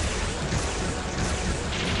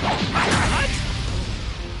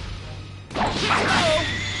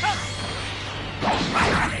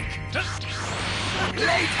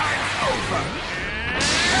 Playtime's over!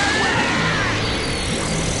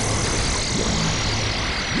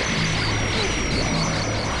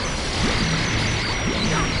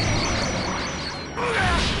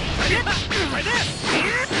 Try this!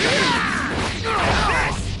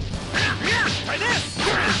 Try this!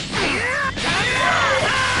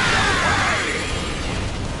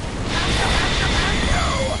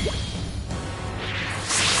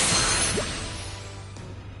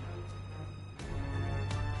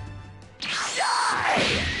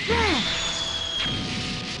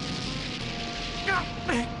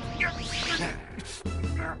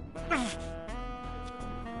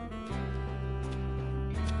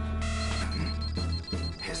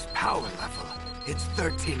 His power level, it's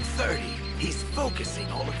 1330. He's focusing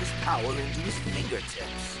all of his power into his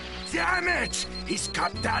fingertips. Damn it! He's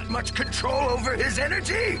got that much control over his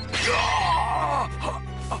energy?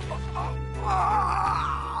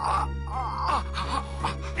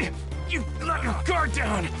 You let your guard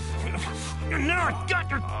down! And now I got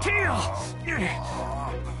your tail!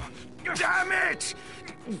 Damn it!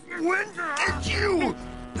 When did you...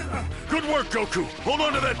 Good work, Goku. Hold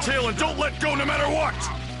on to that tail and don't let go no matter what.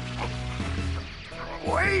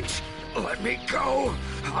 Wait! Let me go!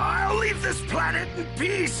 I'll leave this planet in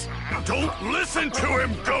peace! Don't listen to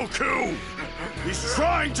him, Goku! He's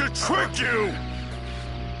trying to trick you!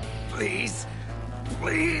 Please,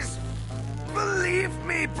 please, believe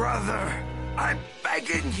me, brother. I'm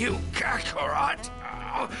begging you, Kakarot.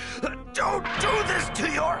 Don't do this to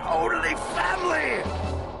your only family!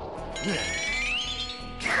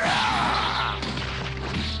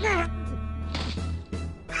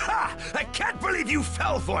 Ha! I can't believe you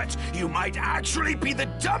fell for it! You might actually be the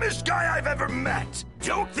dumbest guy I've ever met!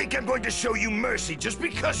 Don't think I'm going to show you mercy just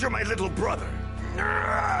because you're my little brother!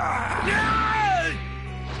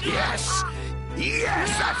 Yes! Yes,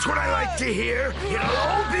 that's what I like to hear! It'll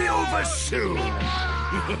all be over soon!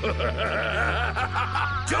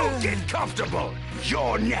 Don't get comfortable!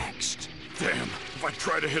 You're next! Damn, if I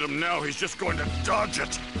try to hit him now, he's just going to dodge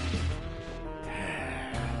it.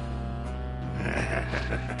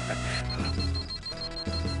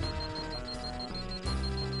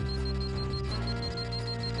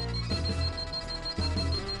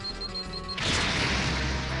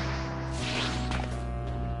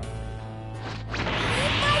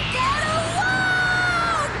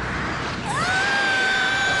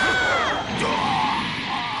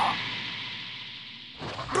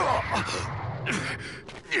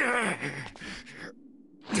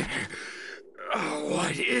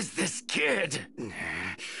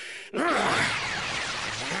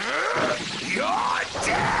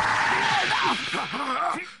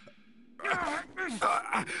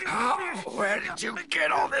 Where did you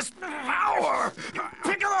get all this power?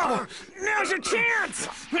 Piccolo! Now's your chance!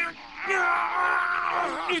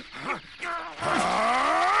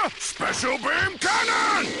 Special beam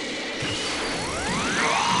cannon!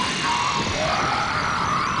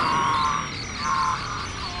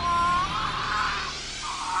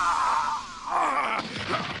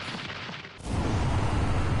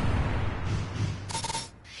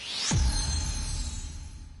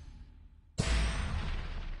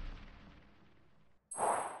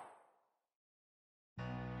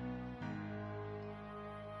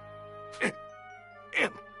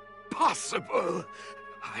 Impossible.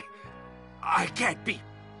 I can't be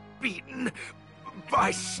beaten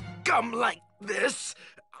by scum like this.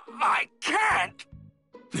 I can't.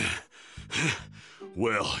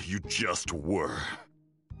 Well, you just were.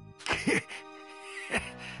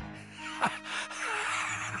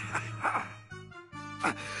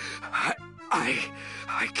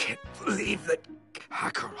 I can't believe that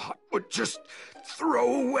Kakarot would just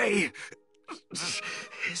throw away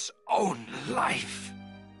his own life.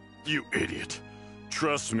 You idiot.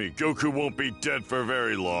 Trust me, Goku won't be dead for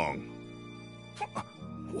very long.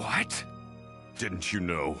 What? Didn't you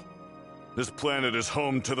know? This planet is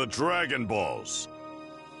home to the Dragon Balls.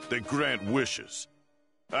 They grant wishes.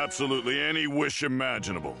 Absolutely any wish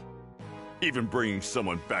imaginable. Even bringing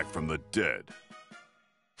someone back from the dead.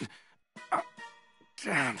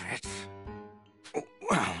 Damn it.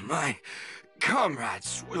 Well, my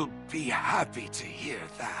comrades will be happy to hear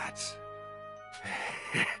that.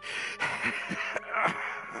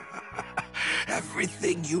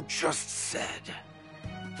 Everything you just said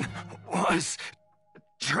was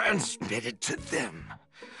transmitted to them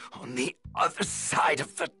on the other side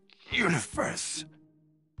of the universe.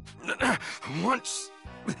 Once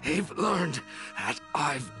they've learned that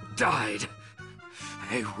I've died,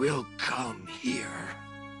 they will come here.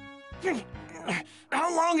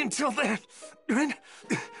 How long until then?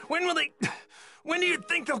 When will they... When do you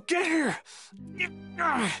think they'll get here?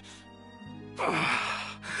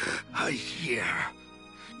 A year.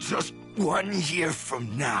 Just 1 year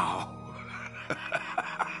from now.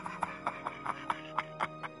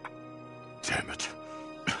 Damn it.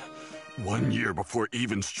 1 year before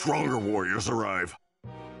even stronger warriors arrive.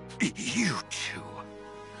 You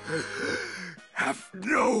two have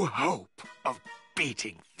no hope of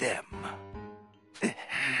beating them.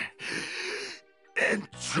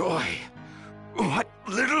 Enjoy what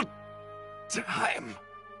little time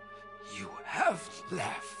you have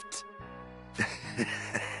left.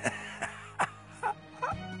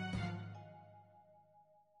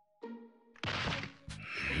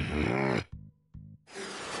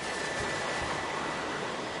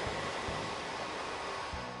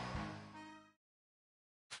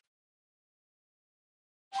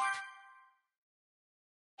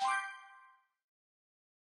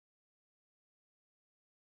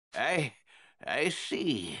 I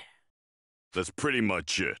see. That's pretty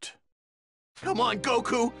much it. Come on,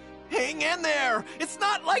 Goku! Hang in there! It's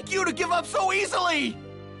not like you to give up so easily!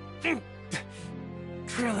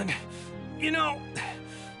 Krillin, you know,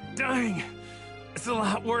 dying is a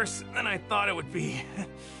lot worse than I thought it would be.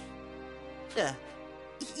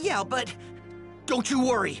 Yeah, but don't you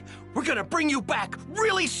worry. We're gonna bring you back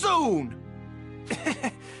really soon!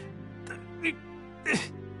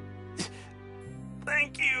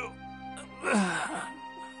 Thank you.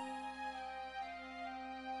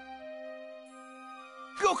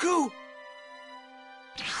 Goku!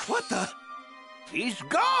 What the? He's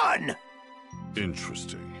gone!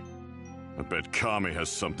 Interesting. I bet Kami has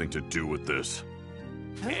something to do with this.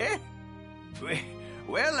 Eh?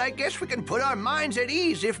 Well, I guess we can put our minds at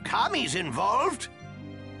ease if Kami's involved.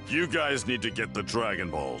 You guys need to get the Dragon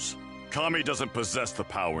Balls. Kami doesn't possess the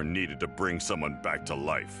power needed to bring someone back to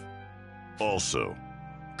life. Also,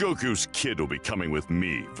 Goku's kid will be coming with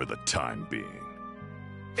me for the time being.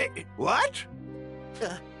 What?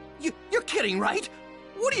 You're kidding, right?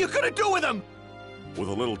 What are you gonna do with him? With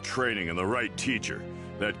a little training and the right teacher,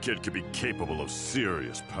 that kid could be capable of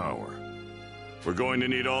serious power. We're going to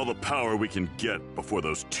need all the power we can get before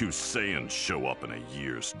those two Saiyans show up in a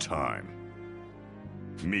year's time.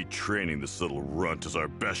 Me training this little runt is our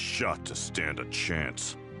best shot to stand a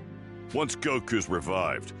chance. Once Goku's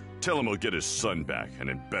revived, tell him he'll get his son back and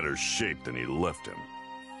in better shape than he left him.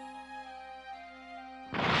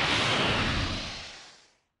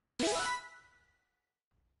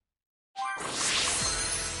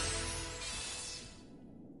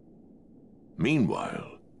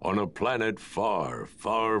 Meanwhile, on a planet far,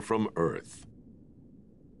 far from Earth.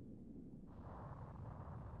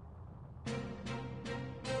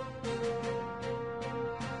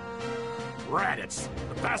 Raditz!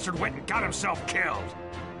 The bastard went and got himself killed!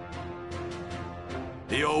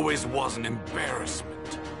 He always was an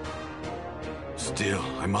embarrassment. Still,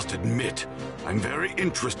 I must admit, I'm very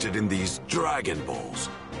interested in these Dragon Balls.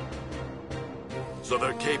 So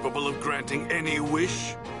they're capable of granting any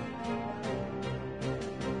wish?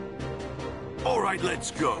 All right,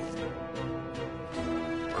 let's go.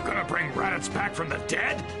 We're gonna bring Raditz back from the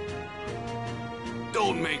dead?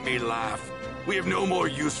 Don't make me laugh. We have no more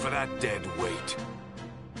use for that dead weight.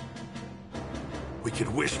 We could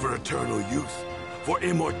wish for eternal youth, for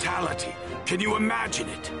immortality. Can you imagine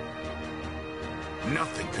it?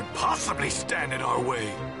 Nothing could possibly stand in our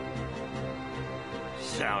way.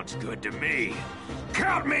 Sounds good to me.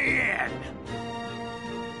 Count me in!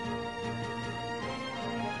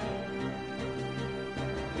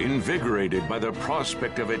 Invigorated by the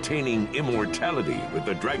prospect of attaining immortality with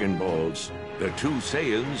the Dragon Balls, the two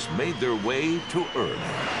Saiyans made their way to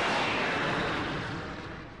Earth.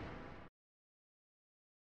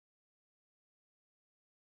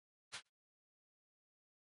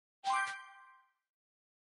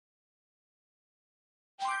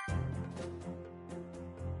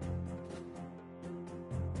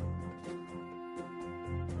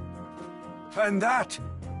 And that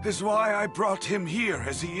is why I brought him here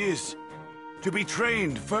as he is, to be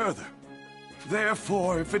trained further.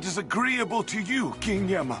 Therefore, if it is agreeable to you, King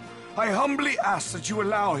Yemma, I humbly ask that you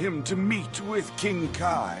allow him to meet with King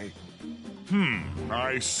Kai.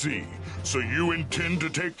 I see. So you intend to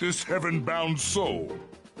take this heaven-bound soul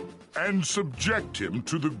and subject him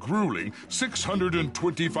to the grueling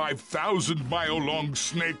 625,000-mile-long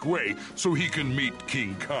Snake Way so he can meet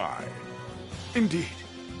King Kai. Indeed.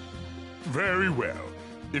 Very well.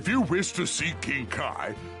 If you wish to see King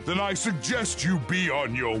Kai, then I suggest you be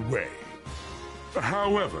on your way.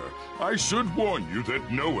 However, I should warn you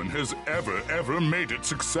that no one has ever made it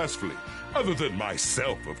successfully, other than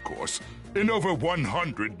myself, of course, in over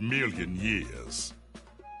 100 million years.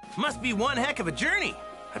 Must be one heck of a journey.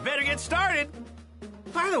 I better get started.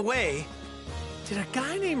 By the way, did a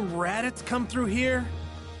guy named Raditz come through here?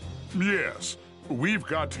 Yes, we've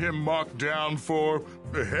got him marked down for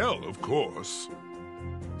hell, of course.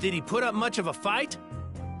 Did he put up much of a fight?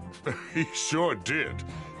 He sure did.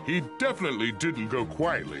 He definitely didn't go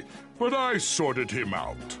quietly, but I sorted him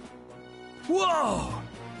out. Whoa!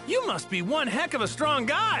 You must be one heck of a strong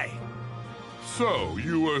guy! So,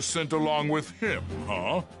 you were sent along with him,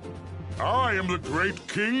 huh? I am the great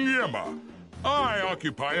King Yemma. I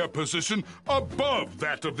occupy a position above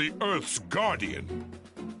that of the Earth's guardian.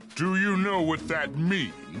 Do you know what that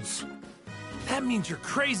means? That means you're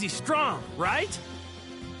crazy strong, right?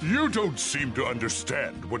 You don't seem to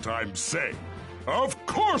understand what I'm saying. Of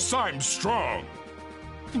course I'm strong!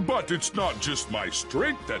 But it's not just my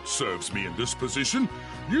strength that serves me in this position.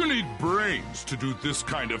 You need brains to do this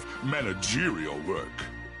kind of managerial work.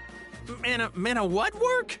 Mana what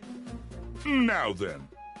work? Now then,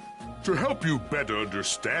 to help you better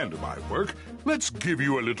understand my work, let's give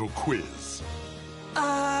you a little quiz.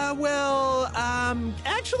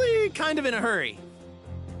 Actually kind of in a hurry.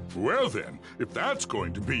 Well then, if that's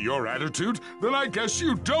going to be your attitude, then I guess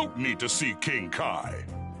you don't need to see King Kai.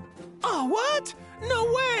 Oh, what?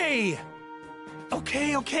 No way!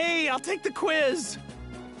 Okay, I'll take the quiz.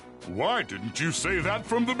 Why didn't you say that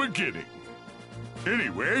from the beginning?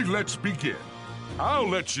 Anyway, let's begin. I'll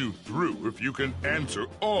let you through if you can answer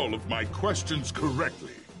all of my questions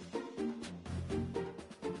correctly.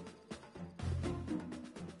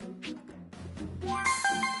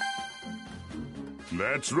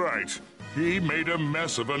 That's right. He made a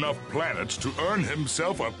mess of enough planets to earn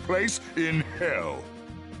himself a place in hell.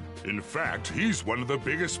 In fact, he's one of the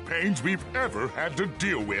biggest pains we've ever had to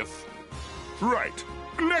deal with. Right.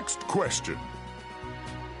 Next question.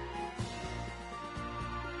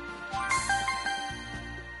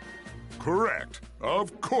 Correct.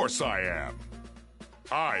 Of course I am.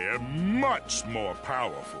 I am much more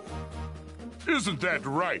powerful. Isn't that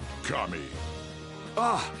right, Kami?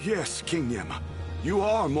 Ah, yes, King Yemma. You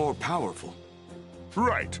are more powerful.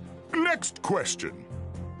 Right. Next question.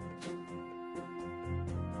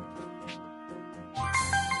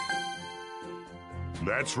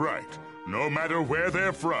 That's right. No matter where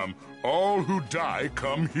they're from, all who die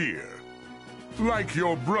come here. Like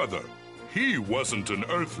your brother. He wasn't an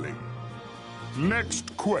Earthling.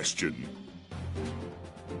 Next question.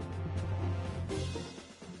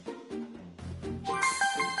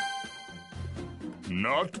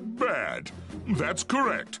 Not bad. That's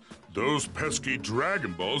correct. Those pesky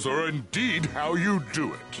Dragon Balls are indeed how you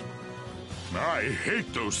do it. I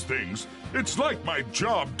hate those things. It's like my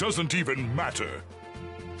job doesn't even matter.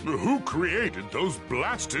 Who created those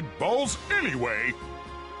blasted balls anyway?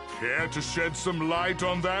 Care to shed some light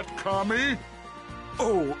on that, Kami?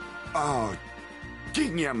 Oh,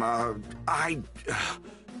 King Yama,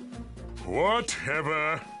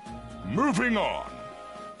 Whatever. Moving on.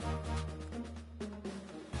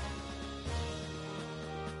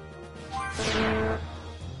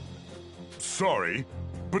 Sorry,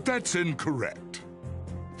 but that's incorrect.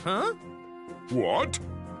 Huh? What?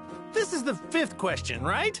 This is the 5th question,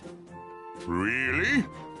 right? Really?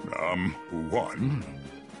 1,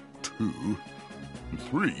 2,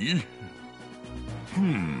 3.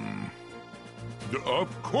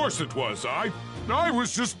 Of course it was. I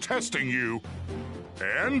was just testing you.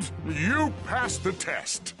 And you passed the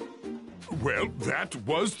test. Well, that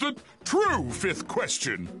was the true 5th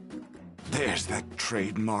question. there's that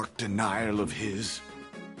trademark denial of his.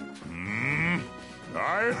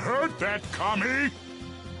 I heard that, Kami.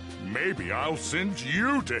 Maybe I'll send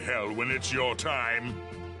you to hell when it's your time.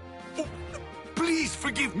 Oh, please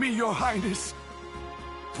forgive me, Your Highness.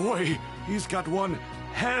 Boy, he's got one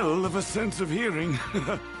hell of a sense of hearing.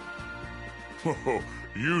 Oh,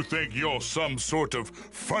 you think you're some sort of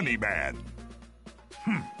funny man?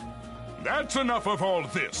 That's enough of all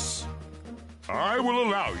this. I will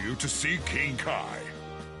allow you to see King Kai.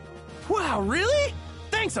 Wow, really?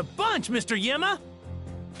 Thanks a bunch, Mr. Yema.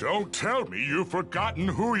 Don't tell me you've forgotten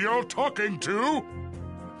who you're talking to.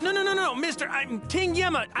 No, Mr. I'm King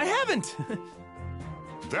Yema. I haven't.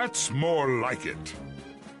 That's more like it.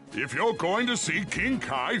 If you're going to see King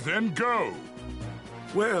Kai, then go.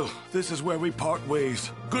 Well, this is where we part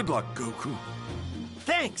ways. Good luck, Goku.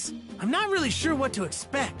 Thanks. I'm not really sure what to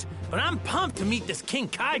expect, but I'm pumped to meet this King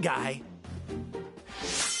Kai guy.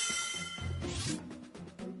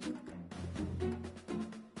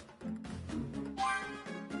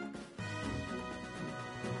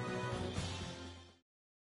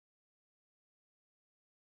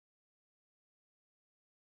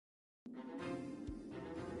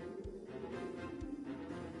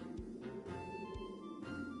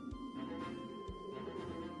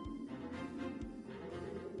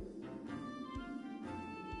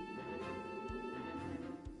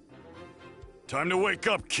 Time to wake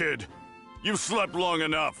up, kid. You've slept long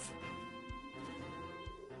enough.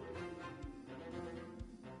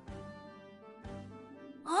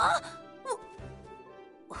 Huh?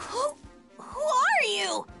 Who are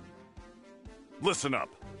you? Listen up.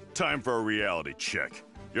 Time for a reality check.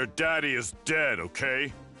 Your daddy is dead,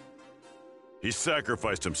 okay? He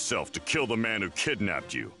sacrificed himself to kill the man who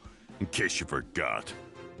kidnapped you, in case you forgot.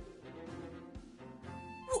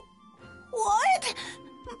 What?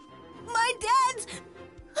 My dad's...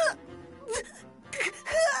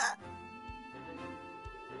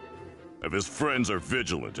 If his friends are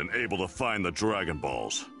vigilant and able to find the Dragon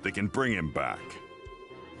Balls, they can bring him back.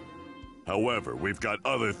 However, we've got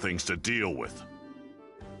other things to deal with.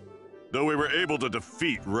 Though we were able to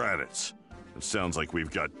defeat Raditz, it sounds like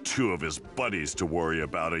we've got 2 of his buddies to worry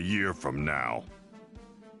about a year from now.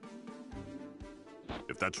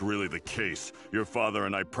 If that's really the case, your father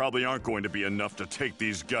and I probably aren't going to be enough to take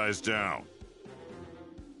these guys down.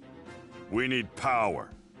 We need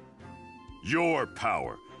power. Your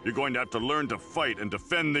power. You're going to have to learn to fight and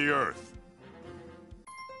defend the Earth.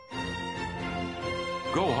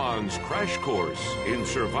 Gohan's Crash Course in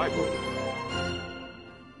Survival.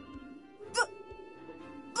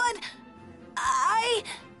 But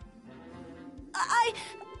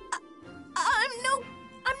I'm no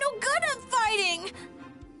good at fighting.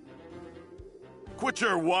 Quit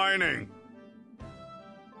your whining!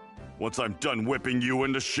 Once I'm done whipping you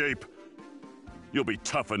into shape, you'll be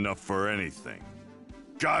tough enough for anything.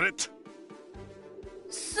 Got it?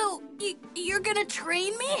 So, you're gonna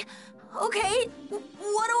train me? Okay,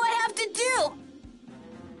 what do I have to do?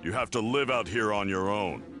 You have to live out here on your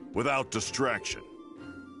own, without distraction.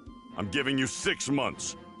 I'm giving you 6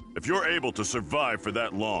 months. If you're able to survive for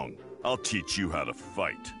that long, I'll teach you how to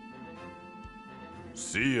fight.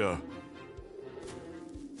 See ya.